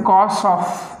equal to cos of,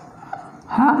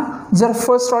 हां जर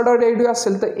फर्स्ट ऑर्डर डेरिव्हेटिव्ह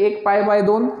असेल तर 1 pi by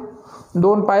 2,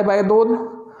 2 pi by 2,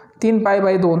 3 pi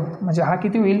by 2, म्हणजे हा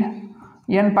किती होईल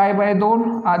एन पाय बाय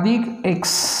 2 अधिक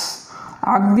एक्स.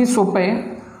 अगदी सोपं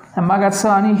आहे. मागाचं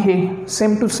आणि हे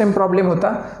सेम टू सेम प्रॉब्लेम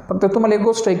होता. फक्त तुम्हाला एक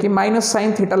गोष्ट आहे की मायनस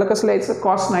साईन थिटाला कसं लिहायचं,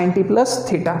 कॉस 90 प्लस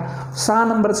थिटा. 6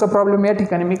 नंबरचा प्रॉब्लेम या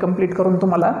ठिकाणी मी कंप्लीट करून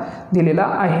तुम्हाला दिलेला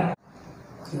आहे.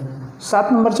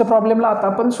 7 नंबरच्या प्रॉब्लेमला आता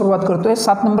आपण सुरुवात करतोय.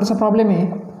 7 नंबरचा प्रॉब्लेम आहे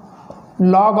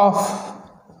लॉग ऑफ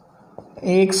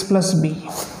ax प्लस बी.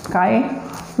 काय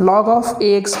लॉग ऑफ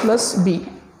ax प्लस बी.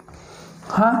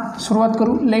 हां सुरुवात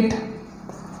करू. Late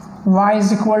y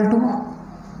is equal to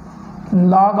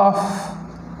log of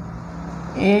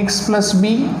ax plus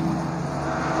B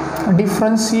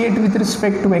differentiate with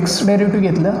respect to x. Derivative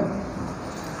घेतलं.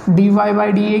 dy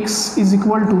bye dx is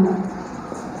equal to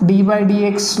D bye D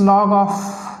x log of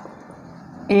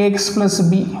ax plus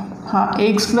बी. हां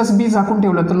x plus बी झाकून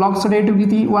ठेवलं तर लॉगचं derivative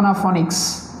किती 1 upon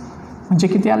x, म्हणजे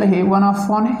किती आलं हे 1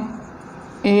 upon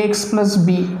ax plus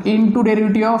B into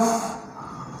derivative of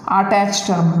attach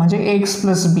term म्हणजे एक्स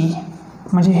प्लस बी,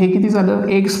 म्हणजे हे किती झालं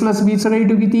एक्स प्लस बीचं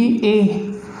डेरिव्हेटिव्ह किती ए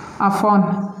अपॉन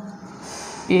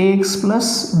ax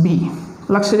प्लस बी.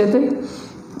 लक्ष देते.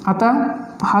 आता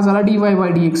हा झाला D y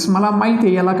by D x. मला माहिती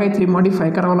आहे याला काहीतरी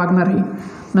मॉडिफाय करावं लागणार आहे,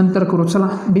 नंतर करू. चला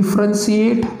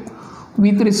differentiate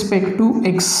with respect to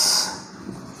x.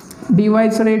 D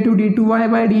वायचं derivative D to y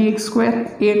by D x square,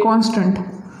 A constant,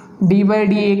 D bye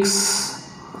D x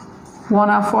 1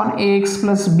 upon ax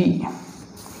plus बी.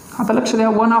 आता लक्ष द्या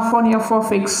 1 अपॉन एफ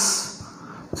ऑफ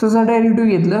एक्सचं जर डेरिव्हेटिव्ह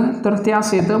घेतलं तर ते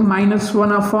असं येतं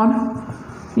 -1 अपॉन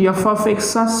एफ ऑफ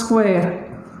एक्सचा square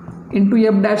into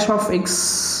F dash of x.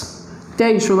 त्या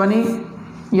हिशोबाने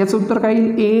याचं उत्तर काय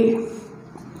येईल ए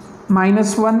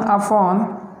 -1 upon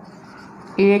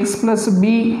ax plus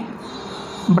B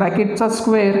ब्रॅकेटचा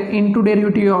square into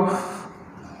derivative of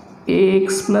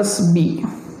ax plus बी.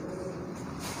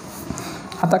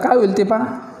 आता काय होईल ते पहा.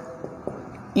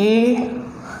 ए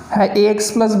ह्या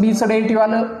ax प्लस बीचं डेरिव्हेटिव्ह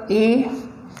आलं ए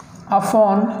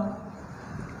अपॉन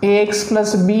ax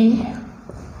प्लस बी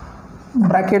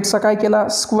ब्रॅकेटचा काय केला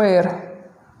स्क्वेअर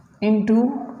इंटू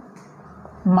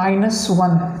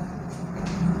 -1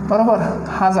 बरोबर.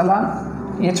 हा झाला.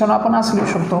 याच्यानं आपण असं लिहू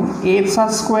शकतो एचा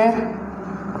square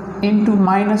into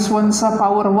 -1चा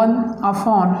power 1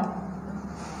 upon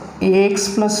ax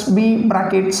plus बी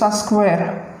ब्रॅकेटचा स्क्वेअर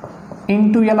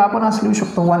इंटू याला आपण असं लिहू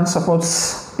शकतो 1 सपोज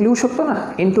लिहू शकतो ना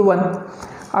इंटू 1.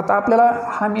 आता आपल्याला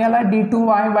हा मिळाला D to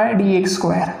y by D x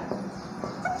square.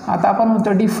 आता आपण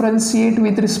म्हणतो differentiate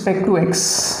with respect to x.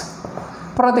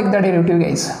 परत एकदा डेरिव्हेटिव्ह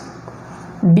घ्यायचं.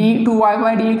 D to y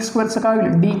by D x स्क्वेअरचं काय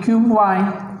होईल D cube y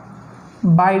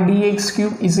by D x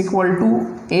cube is equal to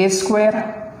A square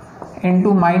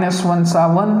into -1चा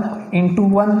 1 into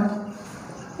 1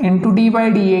 into D bye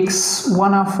D x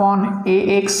 1 upon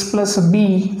ax plus B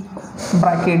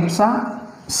ब्रॅकेटचा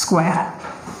square.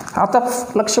 आता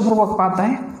लक्षपूर्वक पाहत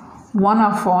आहे 1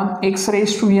 upon x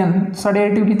raise to N चा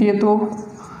derivative किती येतो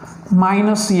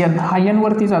 -n, हा n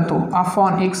वरती जातो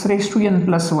upon x raise to N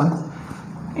plus 1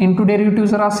 into derivative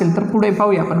जर असेल तर पुढे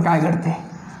पाहूया आपण काय घडते.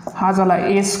 हा झाला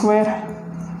ए square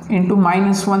into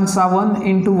 -1चा 1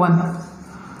 into 1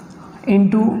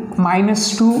 into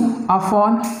 -2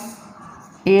 upon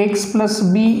ax plus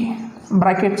बी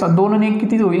ब्रॅकेटचा 2 आणि 1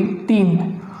 किती होईल 3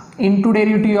 into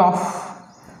derivative of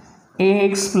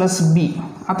ax plus बी.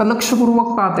 आता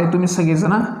लक्षपूर्वक पाहत आहे तुम्ही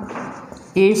सगळेजण.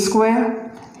 ए स्क्वेअर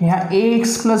ह्या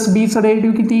ax प्लस बीचं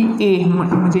डेरिव्हेटिव्ह किती ए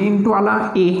म्हणजे इंटू आला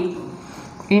ए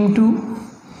इंटू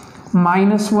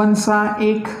 -1चा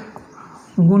 1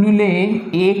 गुणिले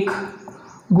 1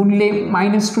 गुणिले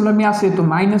 -2ला मी असं येतो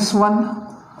 -1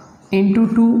 इंटू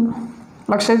 2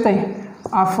 लक्षात येत आहे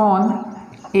अपॉन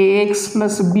ax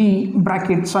प्लस बी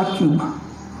ब्रॅकेटचा क्यूब.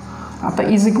 आता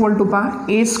इज इक्वल टू पहा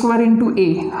ए स्क्वेअर इंटू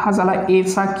ए हा झाला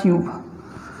एचा क्यूब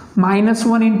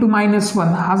 -1 इंटू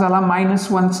 -1 हा झाला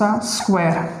 -1चा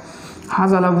स्क्वेअर हा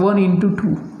झाला 1 इंटू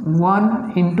 2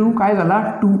 1 इंटू काय झाला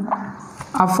 2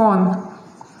 अपॉन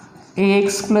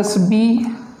ax प्लस बी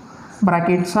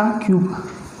ब्रॅकेटचा क्यूब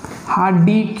हा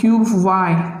D cube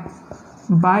y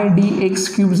by D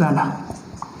x cube झाला.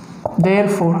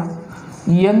 Therefore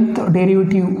nth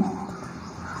derivative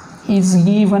is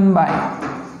given by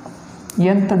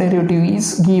nth derivative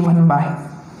is given by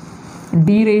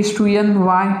D raise to N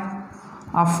Y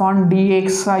upon D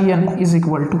एक्सचा N is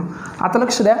equal to. आता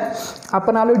लक्ष द्या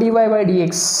आपण आलो D y by D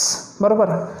x बरोबर.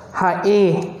 हा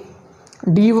A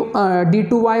D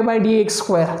to y by D x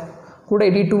square कुठे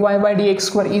D to y by D x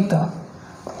square इथं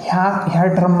ह्या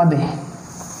टर्ममध्ये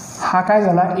हा काय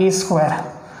झाला ए स्क्वेअर.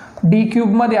 डी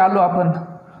क्यूबमध्ये आलो आपण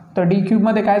तर डी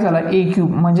क्यूबमध्ये काय झाला ए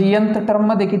क्यूब म्हणजे nth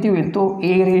टर्ममध्ये किती होईल तो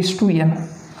ए raise to N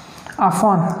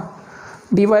upon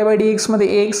D y by D एक्समध्ये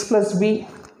A x plus बी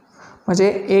म्हणजे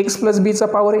ए एक्स प्लस बीचा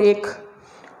पॉवर 1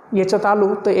 याच्यात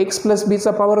आलो तर एक्स प्लस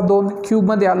बीचा पॉवर 2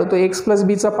 क्यूबमध्ये आलो तर एक्स प्लस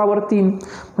बीचा पॉवर 3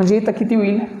 म्हणजे इथं किती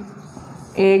होईल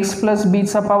ए एक्स प्लस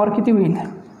बीचा पॉवर किती होईल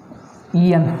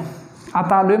एन.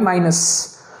 आता आलो आहे minus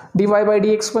D y by D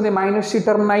एक्समध्ये मायनसची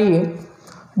term नाही आहे.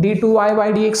 D to y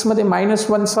by D एक्समध्ये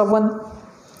 -1चा 1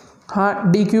 हा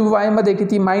डी क्यूब वायमध्ये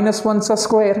किती -1चा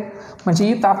स्क्वेअर म्हणजे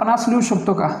इथं आपण असं लिहू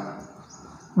शकतो का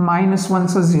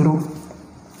 -1चा 0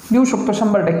 लिहू शकतो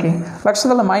 100%.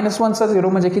 लक्षात आलं -1चा 0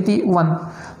 म्हणजे किती 1.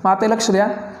 मग आता लक्ष द्या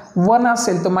 1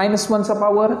 असेल तर -1चा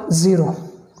पॉवर 0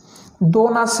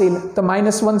 2 असेल तर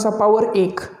 -1चा पॉवर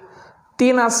 1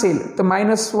 3 असेल तर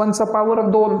 -1चा पॉवर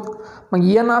 2 मग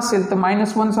n असेल तर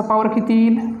 -1चा पॉवर किती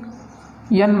येईल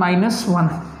n-1.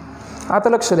 आता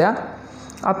लक्ष द्या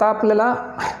आता आपल्याला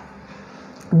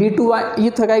डी टू वाय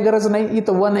इथं काही गरज नाही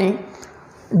इथं 1 आहे.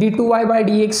 D to y by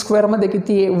D x स्क्वेअरमध्ये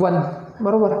किती आहे 1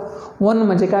 बरोबर 1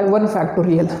 म्हणजे काय 1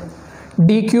 factorial.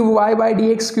 D cube y by D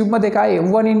x क्यूबमध्ये काय आहे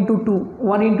 1 × 2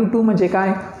 1 × 2 म्हणजे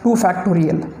काय 2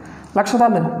 फॅक्टोरियल. लक्षात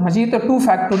आलं म्हणजे इथं 2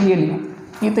 फॅक्टोरियल आहे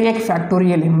इथं 1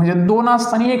 फॅक्टोरियल आहे म्हणजे 2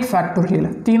 असताना 1 फॅक्टोरियल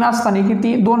 3 असताना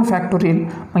किती 2 फॅक्टोरियल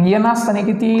मग n असताना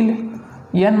किती येईल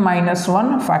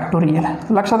n-1 फॅक्टोरियल.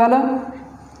 लक्षात आलं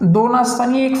 2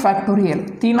 असताना 1 फॅक्टोरियल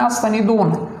 3 असताना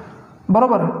 2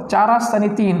 बरोबर 4 असताना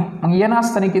 3 मग n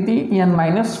असताना किती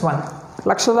n-1.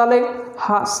 लक्षात आलंय.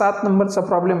 हा 7 नंबरचा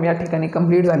प्रॉब्लेम या ठिकाणी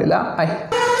कंप्लीट झालेला आहे.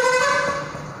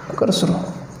 कर सुरू.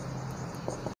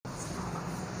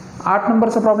 8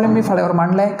 नंबरचा प्रॉब्लेम मी फाळ्यावर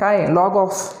मांडला आहे काय लॉग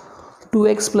ऑफ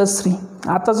 2x + 3.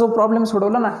 आता जो प्रॉब्लेम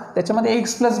सोडवला ना त्याच्यामध्ये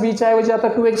x + b ऐवजी आता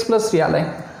 2x + 3 आला आहे.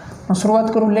 मग सुरुवात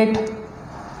करू. Late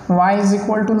y =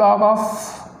 log of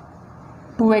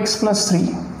 2x + 3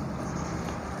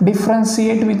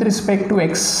 differentiate with respect to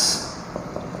x.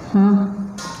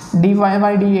 dy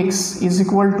by dx =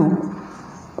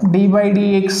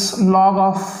 d/dx log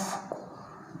of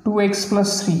 2x +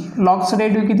 3. लॉगचं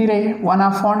derivative किती रे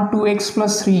 1/2x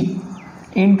 + 3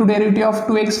 into derivative of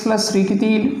 2x + 3 किती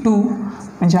येईल 2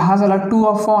 म्हणजे हा झाला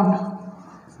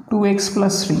 2/2x +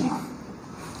 3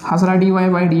 हा झाला dy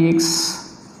by dx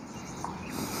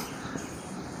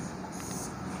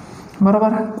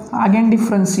बरोबर. Again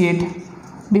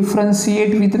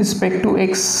differentiate with respect to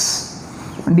x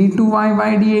d2y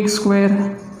by dx square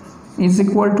 =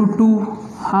 2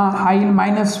 हा येईल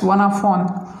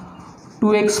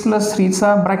 -1/2x +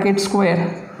 3चा bracket square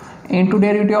into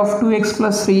derivative of 2x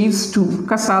 + 3 is 2.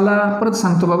 कसा आला परत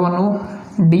सांगतो बाबांनो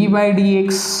d/dx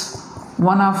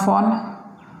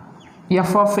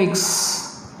 1/f(x)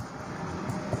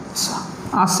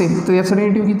 असेल तर याचं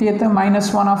डेरिव्हेटिव्ह किती येतं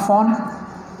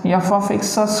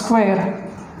 -1/f(x)चा स्क्वेअर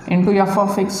इंटू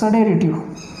f(x)चा डेरिव्हेटिव्ह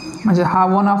म्हणजे हा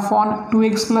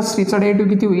 1/2x + 3चा डेरिव्हेटिव्ह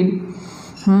किती होईल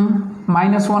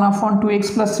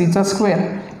 -1/2x + 3चा square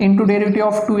into derivative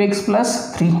of 2x +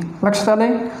 3. लक्षात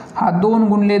आलंय. हा 2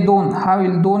 × 2 हा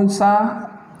होईल 2चा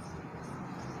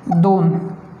 2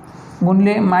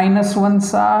 गुणले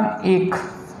 -1चा 1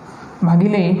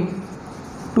 भागिले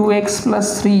 2x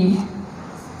 + 3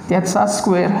 त्याचा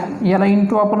स्क्वेअर याला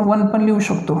इंटू आपण 1 पण लिहू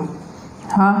शकतो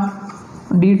हा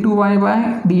d2y by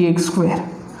dx स्क्वेअर.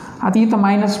 आता इथं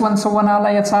 -1चा 1 आला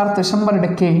याचा अर्थ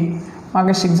 100%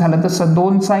 मागाशिक झालं तसं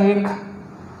 2चा 1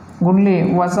 गुणले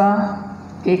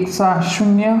 -1चा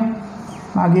 0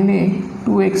 भागिले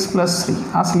 2x + 3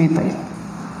 असं लिहिता येईल.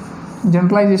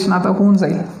 जनरलायझेशन आता होऊन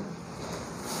जाईल.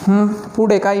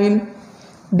 पुढे काय येईल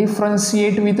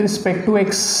differentiate with respect to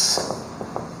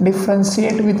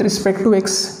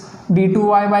x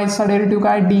d2y बायचा डेरिव्हेटिव्ह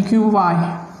काय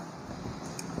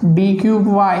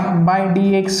d3y by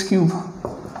dx³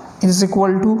 =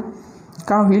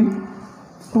 का होईल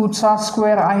 2चा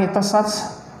स्क्वेअर आहे तसाच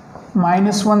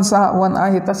 -1चा 1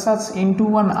 आहे तसाच इंटू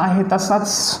 1 आहे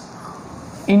तसाच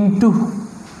इंटू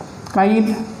काय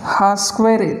येईल हा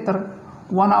स्क्वेअर आहे तर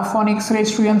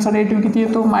 1/x⁴n चा डेरिव्हेटिव्ह किती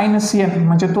येतो -n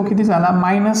म्हणजे तो किती झाला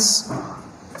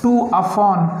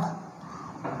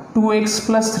 -2/2x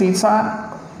 + 3चा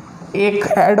 1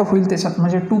 ॲड होईल त्याच्यात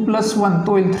म्हणजे 2 + 1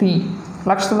 तो होईल 3.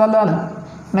 लक्षात आलं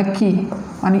नक्की.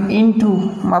 आणि इंटू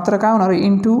मात्र काय होणार आहे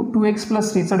इंटू 2x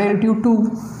 + 3चा डेरिव्हेटिव्ह 2.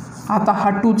 आता हा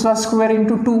 2चा स्क्वेअर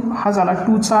इंटू 2 हा झाला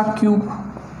 2चा क्यूब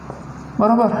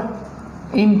बरोबर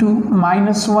इंटू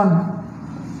 -1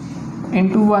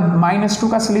 इंटू 1 -2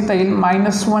 कसं लिहिता येईल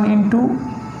 -1 ×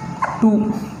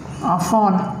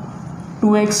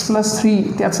 2/2x +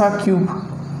 3 त्याचा क्यूब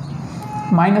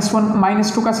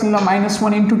 -2 कसं लिहिला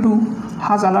 -1 × 2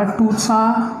 हा झाला 2चा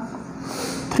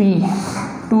 3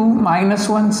 2 मायनस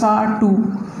 1चा 2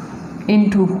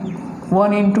 इंटू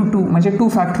 1 इंटू 2 म्हणजे 2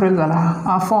 फॅक्टोरियल झाला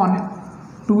अपॉन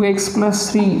 2x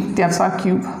प्लस 3 त्याचा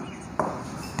क्यूब,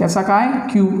 त्याचा काय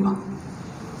cube,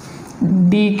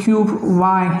 D cube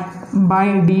y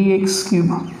by D x cube.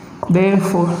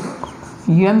 Therefore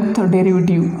nth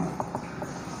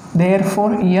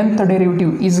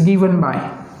derivative is given by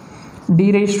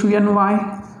D raise to N Y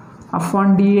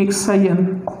upon D x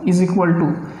N is equal to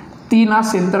 3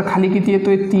 असेल तर खाली किती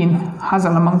येतोय 3, हा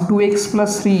झाला मग 2x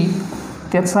प्लस 3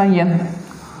 त्याचा n,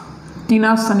 3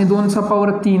 असताना 2चा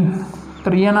पॉवर 3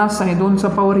 तर n असताना 2चा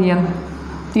पॉवर n,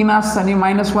 3 असताना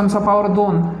मायनस 1चा पॉवर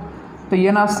 2 तर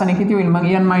n असताना किती होईल मग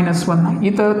n मायनस 1.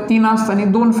 इथं 3 असताना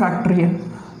 2 फॅक्टोरियल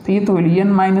तर इथं होईल n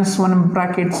मायनस 1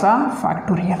 ब्रॅकेटचा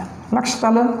फॅक्टोरियल. लक्षात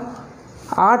आलं.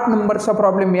 8 नंबरचा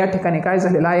प्रॉब्लेम या ठिकाणी काय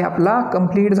झालेला आहे आपला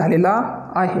कंप्लीट झालेला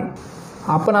आहे.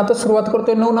 आपण आता सुरुवात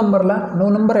करतोय 9 नंबरला. 9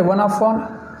 नंबर आहे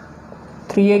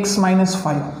 1/3x मायनस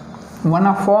 5,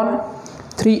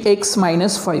 1/3x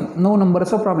मायनस 5 9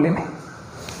 नंबरचा प्रॉब्लेम आहे.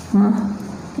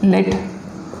 Late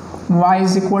y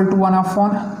is equal to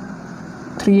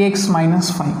 1/3x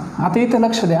minus 5. आता इथं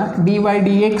लक्ष द्या dy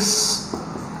dx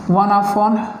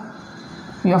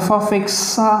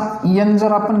 1/f(x)चा n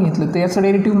जर आपण घेतलं तर याचं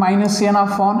डेरिव्हेटिव्ह मायनस n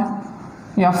अपॉन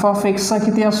f(x)चा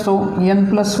किती असतो n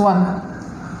प्लस 1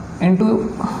 इंटू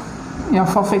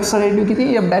f(x)चा डेरिव्हेटिव्ह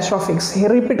किती f'(x). हे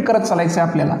रिपीट करत चालायचं आहे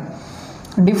आपल्याला.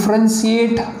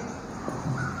 Differentiate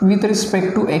with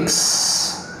respect to x,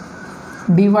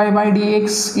 dy bye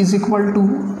dx is equal to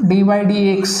dy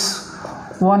dx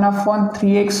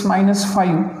 1/3x minus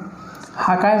 5.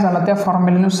 हा काय झाला त्या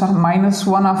फॉर्म्युलेनुसार minus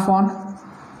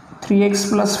 1/3x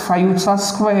plus 5चा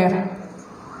square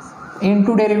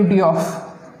into derivative of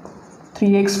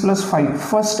 3x plus 5.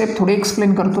 First step थोडी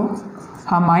एक्सप्लेन करतो.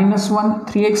 हा मायनस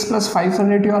 3x प्लस 5चा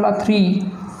डेरिव्हेटिव्ह आला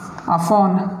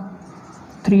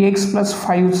 3/3x plus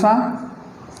 5चा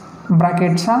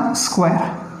ब्रॅकेटचा square.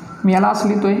 मी याला असं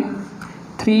लिहितोय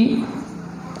 3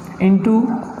 into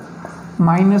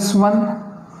minus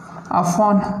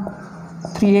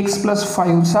 1/3x plus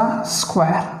 5चा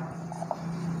square.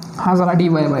 हा झाला dy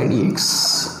बाय dx.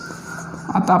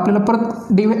 आता आपल्याला परत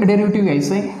डेरिव्हेटिव्ह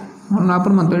घ्यायचं आहे म्हणून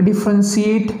आपण म्हणतो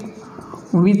differentiate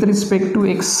with respect to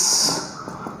x.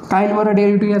 काय बरं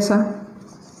डेरिव्हेटिव्ह याचा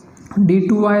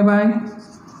d2y bye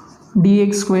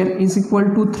dx square is equal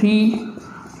to 3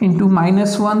 into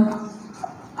minus 1.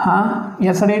 हा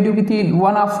याचा डेरिव्हेटिव्ह किती येईल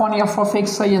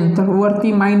 1/f(x)चा n तर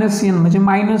वरती मायनस n म्हणजे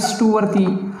मायनस 2 वरती,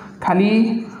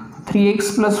 खाली 3x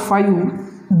प्लस 5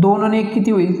 2 आणि 1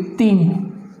 किती होईल 3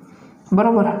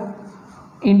 बरोबर,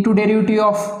 into derivative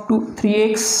of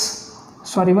 3x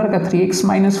sorry बरं का 3x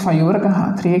मायनस 5 बरं का.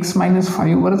 हा 3x मायनस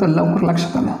 5 बरं तर लवकर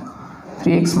लक्षात आलं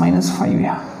 3x मायनस 5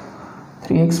 या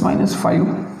 3x मायनस 5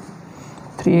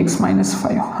 3x मायनस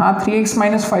 5 हा 3x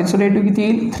मायनस 5चं डेरिव्हेटिव्ह किती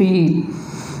येईल 3 येईल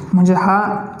म्हणजे हा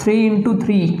 3 इंटू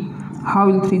 3 हा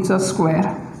होईल 3चा स्क्वेअर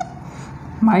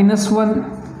मायनस 1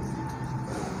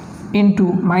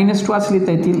 इंटू मायनस 2 असं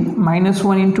लिहिता येतील minus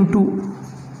 1 into 2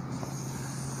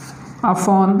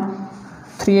 upon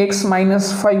 3x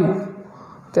minus 5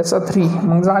 त्याचा 3.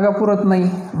 मग जागा पुरत नाही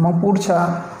मग पुढच्या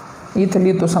इथं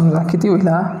लिहितो समजा किती होईल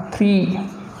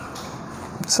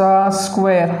 3चा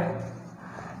square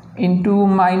into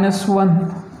minus 1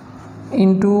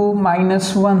 into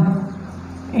minus 1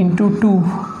 into 2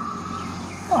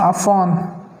 upon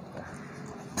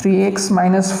 3x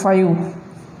minus 5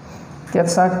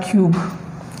 त्याचा क्यूब.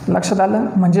 लक्षात आलं.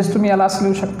 म्हणजेच तुम्ही याला असं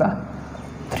लिहू शकता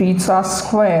 3चा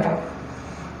square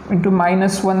into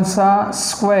minus 1चा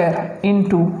square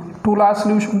into 2ला असं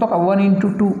लिहू शकतो का 1 इंटू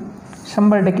 2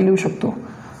 100% लिहू शकतो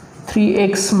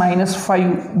 3x मायनस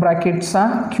 5 ब्रॅकेटचा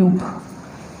क्यूब.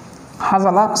 हा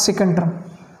झाला सेकंड टर्म.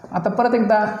 आता परत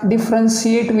एकदा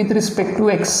differentiate with respect to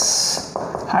x.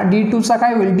 हा d2चा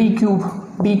काय होईल D cube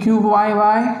y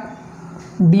bye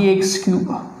dx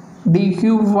cube D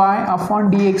cube y upon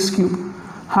dx cube.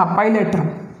 हा पहिला टर्म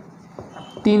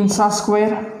 3चा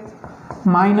स्क्वेअर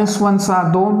मायनस 1चा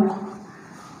 2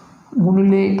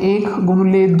 गुणिले 1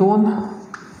 गुणिले 2.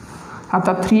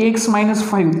 आता 3x मायनस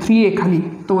 5 3 आहे खाली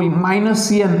तो होईल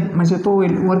मायनस n म्हणजे तो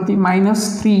होईल वरती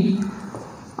मायनस 3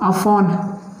 अपॉन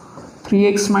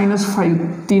 3x मायनस 5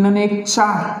 3 आणि 1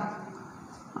 4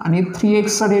 आणि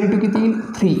 3xचा डेरिव्हेटिव्ह किती येईल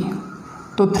 3.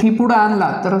 तो 3 पुढं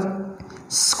आणला तर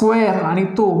स्क्वेअर आणि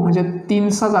तो म्हणजे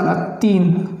 3चा झाला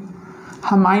 3.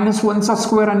 हा मायनस 1चा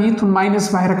स्क्वेअर आणि इथून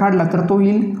मायनस बाहेर काढला तर तो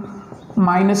येईल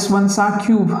मायनस 1चा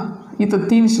क्यूब. इथं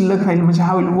 3 शिल्लक राहील म्हणजे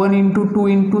हा होईल 1 into 2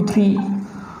 into 3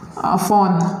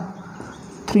 upon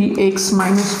 3x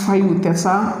minus 5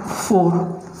 त्याचा 4.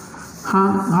 हा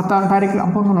आता डायरेक्ट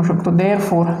आपण म्हणू शकतो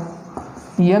therefore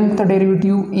nth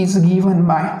derivative is given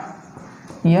by,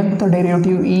 nth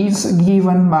derivative is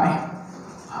given by,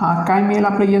 हा काय मिळेल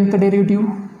आपलं nth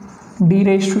derivative D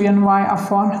raise to N Y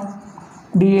upon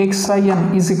D एक्सचा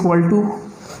एन इज इक्वल टू,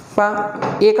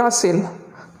 पहा एक असेल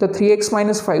तर 3x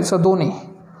 - 5चा 2 आहे,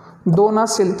 2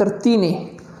 असेल तर 3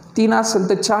 आहे, 3 असेल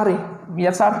तर 4 आहे,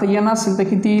 याचा अर्थ n असेल तर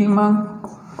किती येईल, मग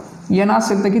n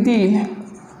असेल तर किती येईल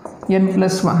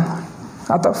n+1.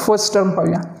 आता फर्स्ट टर्म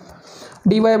पाहूया,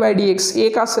 dy बाय dx,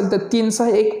 1 असेल तर 3चा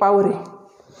 1 पॉवर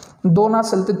आहे, 2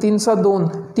 असेल तर 3चा 2,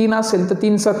 3 असेल तर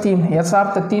 3चा 3, याचा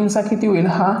अर्थ 3चा किती होईल,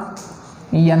 हा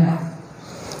n.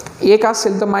 1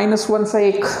 असेल तर -1चा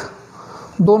 1,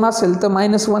 2 असेल तर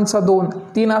 -1चा 2,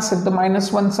 3 असेल तर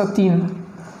 -1चा 3,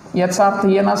 याचा अर्थ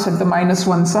n असेल तर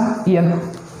 -1चा n.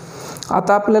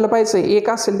 आता आपल्याला पाहिजे 1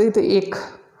 असेल तर इथे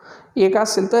 1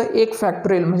 असेल तर 1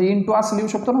 फॅक्टोरियल म्हणजे इंटू असं लिहू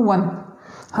शकतो ना 1,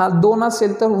 हा 2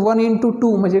 असेल तर 1 ×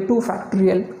 2 म्हणजे 2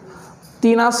 फॅक्टोरियल,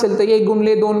 3 असेल तर 1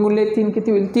 × 2 × 3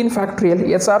 किती होईल 3 फॅक्टोरियल,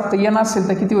 याचा अर्थ n असेल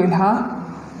तर किती होईल, हा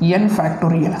n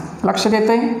फॅक्टोरियल. लक्षात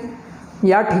येतं आहे.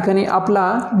 या ठिकाणी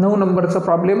आपला 9 नंबरचा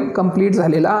प्रॉब्लेम कंप्लीट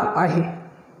झालेला आहे.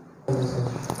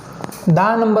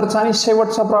 10 नंबरचा आणि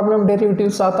शेवटचा प्रॉब्लेम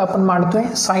डेरिव्हेटिव्हचा आता आपण मांडतोय.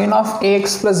 Sign of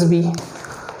ax + b,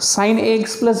 sign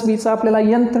ax + bचा आपल्याला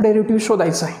nth डेरिव्हेटिव्ह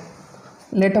शोधायचा आहे.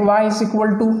 Late y is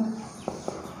equal to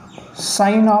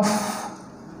sign of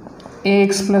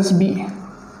ax + b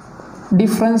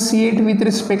differentiate with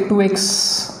respect to x.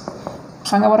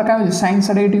 सांगा बरं काय होईल,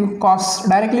 साइनचा डेरिव्हेटिव्ह कॉस,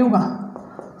 डायरेक्ट लिहू का,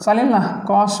 चालेल ना,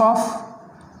 cos of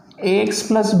ax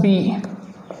 + b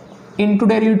into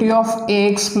derivative of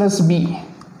ax + b,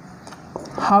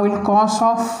 हा होईल cos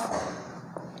of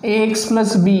ax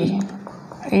 + b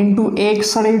into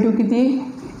एक्सचा डेरिव्हेटिव्ह किती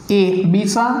a,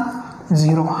 bचा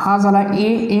 0, हा झाला a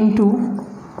into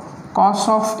cos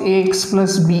of ax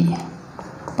 + b.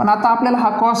 पण आता आपल्याला हा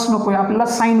कॉस नको आहे, आपल्याला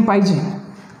साईन पाहिजे.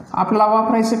 आपल्याला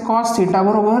वापरायचे कॉस थिटा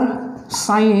बरोबर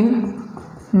साईन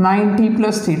 90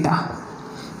 + थिटा.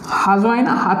 हा जो आहे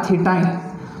ना हा थिटा आहे,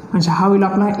 म्हणजे हा होईल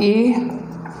आपला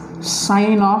a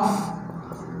साईन ऑफ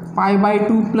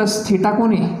π/2 + थिटा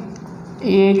कोण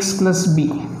आहे ax + b.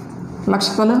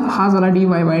 लक्षात आलं, हा झाला dy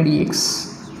बाय dx.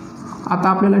 आता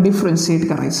आपल्याला डिफरन्शिएट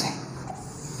करायचं आहे,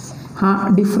 हा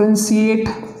differentiate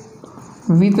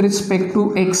with respect to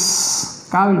x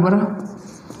काय होईल बरं,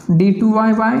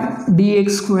 d2y bye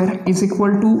dx² is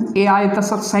equal to a आहे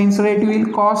तसाच साईनचा डेरिव्हेटिव्ह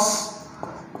येईल cos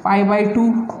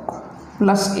π/2 +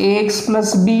 ax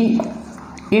 + b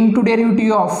into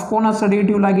derivative of कोणाचा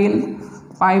डेरिव्हेटिव्ह लागेल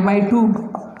π/2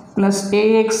 +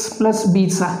 ax +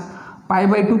 bचा,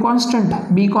 π/2 constant,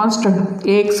 b constant,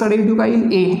 ax derivative काय येईल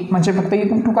a, म्हणजे फक्त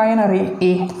इथून टू काय येणार आहे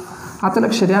a. आता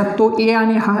लक्ष द्या, तो a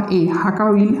आणि हा a, हा काय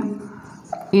होईल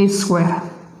a²,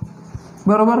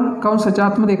 बरोबर, कंसाच्या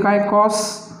आतमध्ये काय कॉस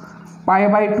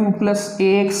π/2 +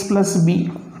 ax + b.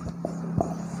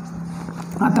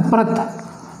 आता परत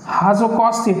हा जो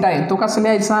कॉस थिटा आहे तो कसा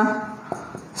लिहायचा,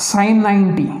 साईन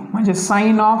 90 म्हणजे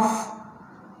sine of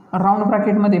round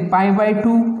ब्रॅकेटमध्ये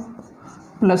π/2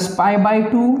 +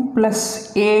 π/2 +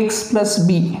 ax +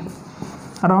 b,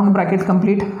 round bracket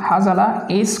complete, हा झाला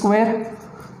a²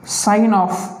 साईन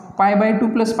ऑफ π/2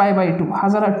 + π/2, हा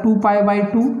झाला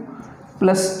 2π/2 +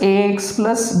 ax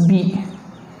 + b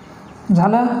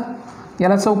झालं.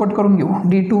 याला चौकट करून घेऊ,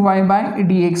 d2y बाय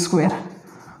dx².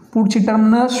 पुढची टर्म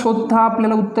न शोधता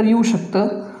आपल्याला उत्तर येऊ शकतं,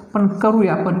 पण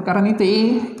करूया आपण, कारण इथे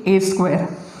a²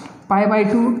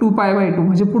 π/2 2π/2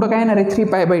 म्हणजे पुढं काय येणार आहे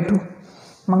 3π/2.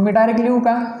 मग मी डायरेक्ट लिहू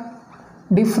का,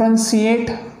 differentiate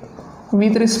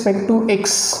with respect to x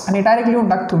आणि डायरेक्ट लिहून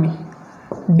टाकतो मी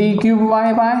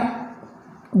d3y bye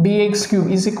dx³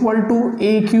 is equal to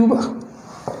a³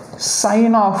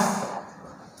 sign of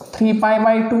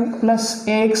 3π/2 +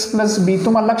 ax + b.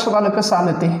 तुम्हाला लक्षात आलं कसं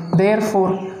आलं ते. Therefore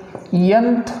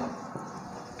nth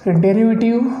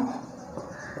derivative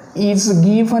is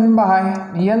given by,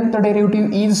 nth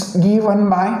derivative is given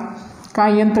by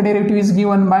काय, nth derivative is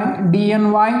given by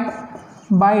dny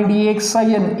bye dx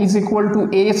n is equal to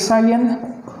a sin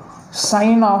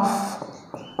sign of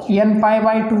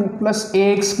nπ/2 +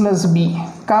 ax + b.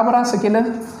 का बरं असं केलं,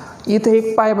 इथं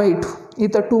 1π/2,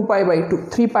 इथं 2π/2,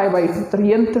 3π/2, तर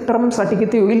nth टर्मसाठी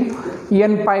किती होईल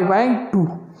nπ/2.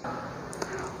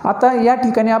 आता या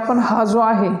ठिकाणी आपण हा जो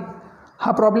आहे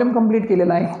हा प्रॉब्लेम कंप्लीट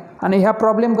केलेला आहे, आणि ह्या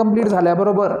प्रॉब्लेम कंप्लीट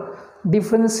झाल्याबरोबर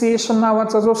डिफरन्शिएशन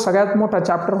नावाचा जो सगळ्यात मोठा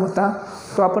चॅप्टर होता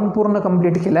तो आपण पूर्ण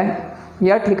कंप्लीट केला आहे.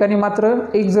 या ठिकाणी मात्र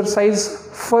एक्झरसाइज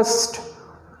 1st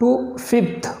to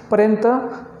 5th पर्यंत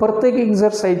प्रत्येक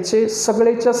एक्झरसाइजचे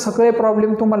सगळेच्या सगळे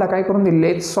प्रॉब्लेम तुम्हाला काय करून दिलेले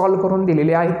आहेत, सॉल्व करून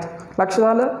दिलेले आहेत. लक्षात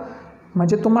आलं.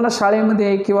 म्हणजे तुम्हाला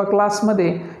शाळेमध्ये किंवा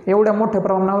क्लासमध्ये एवढ्या मोठ्या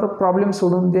प्रमाणावर प्रॉब्लेम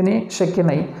सोडून देणे शक्य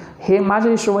नाही. हे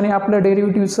माझ्या हिशोबाने आपलं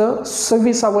डेरिव्हेटिव्हचं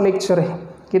 26वं लेक्चर आहे.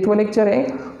 कितवं लेक्चर आहे?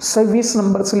 26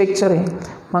 नंबरचं लेक्चर आहे.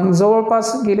 मग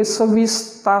जवळपास गेले 26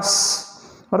 तास,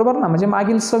 बरोबर ना, म्हणजे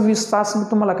मागील 26 तास मी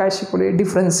तुम्हाला काय शिकवले?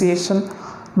 डिफरन्सिएशन.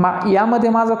 यामध्ये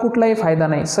माझा कुठलाही फायदा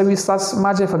नाही. 26 तास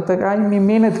माझे फक्त काय, मी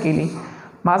मेहनत केली.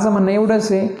 माझं म्हणणं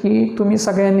एवढंच आहे की तुम्ही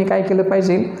सगळ्यांनी काय केलं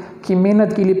पाहिजे की मेहनत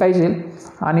केली पाहिजे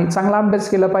आणि चांगला अभ्यास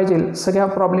केला पाहिजे. सगळ्या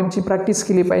प्रॉब्लेमची प्रॅक्टिस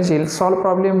केली पाहिजे. सॉल्व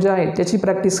प्रॉब्लेम जे आहे त्याची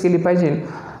प्रॅक्टिस केली पाहिजे.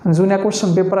 जुन्या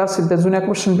क्वेश्चन पेपर असतील तर जुन्या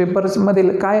क्वेश्चन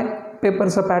पेपर्समधील काय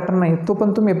पेपरचा पॅटर्न आहे तो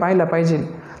पण तुम्ही पाहिला पाहिजे.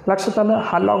 लक्षात आलं?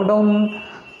 हा लॉकडाऊन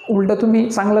उलट तुम्ही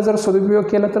चांगला जर सदुपयोग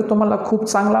केला तर तुम्हाला खूप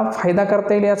चांगला फायदा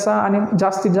करता येईल याचा आणि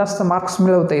जास्तीत जास्त मार्क्स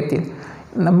मिळवता येतील.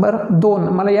 नंबर 2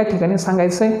 मला या ठिकाणी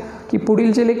सांगायचं आहे की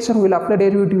पुढील जे लेक्चर होईल आपलं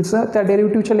डेरिव्हेटिव्हचं, त्या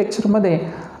डेरिव्हेटिव्हच्या लेक्चरमध्ये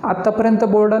आत्तापर्यंत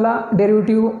बोर्डाला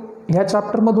डेरिव्हेटिव्ह ह्या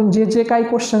चॅप्टरमधून जे जे काही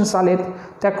क्वेश्चन्स आलेत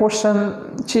त्या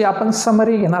क्वेश्चनची आपण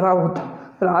समरी घेणार आहोत.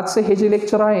 तर आजचं हे जे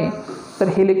लेक्चर आहे तर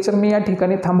हे लेक्चर मी या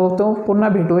ठिकाणी थांबवतो. पुन्हा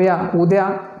भेटूया उद्या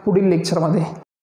पुढील लेक्चरमध्ये.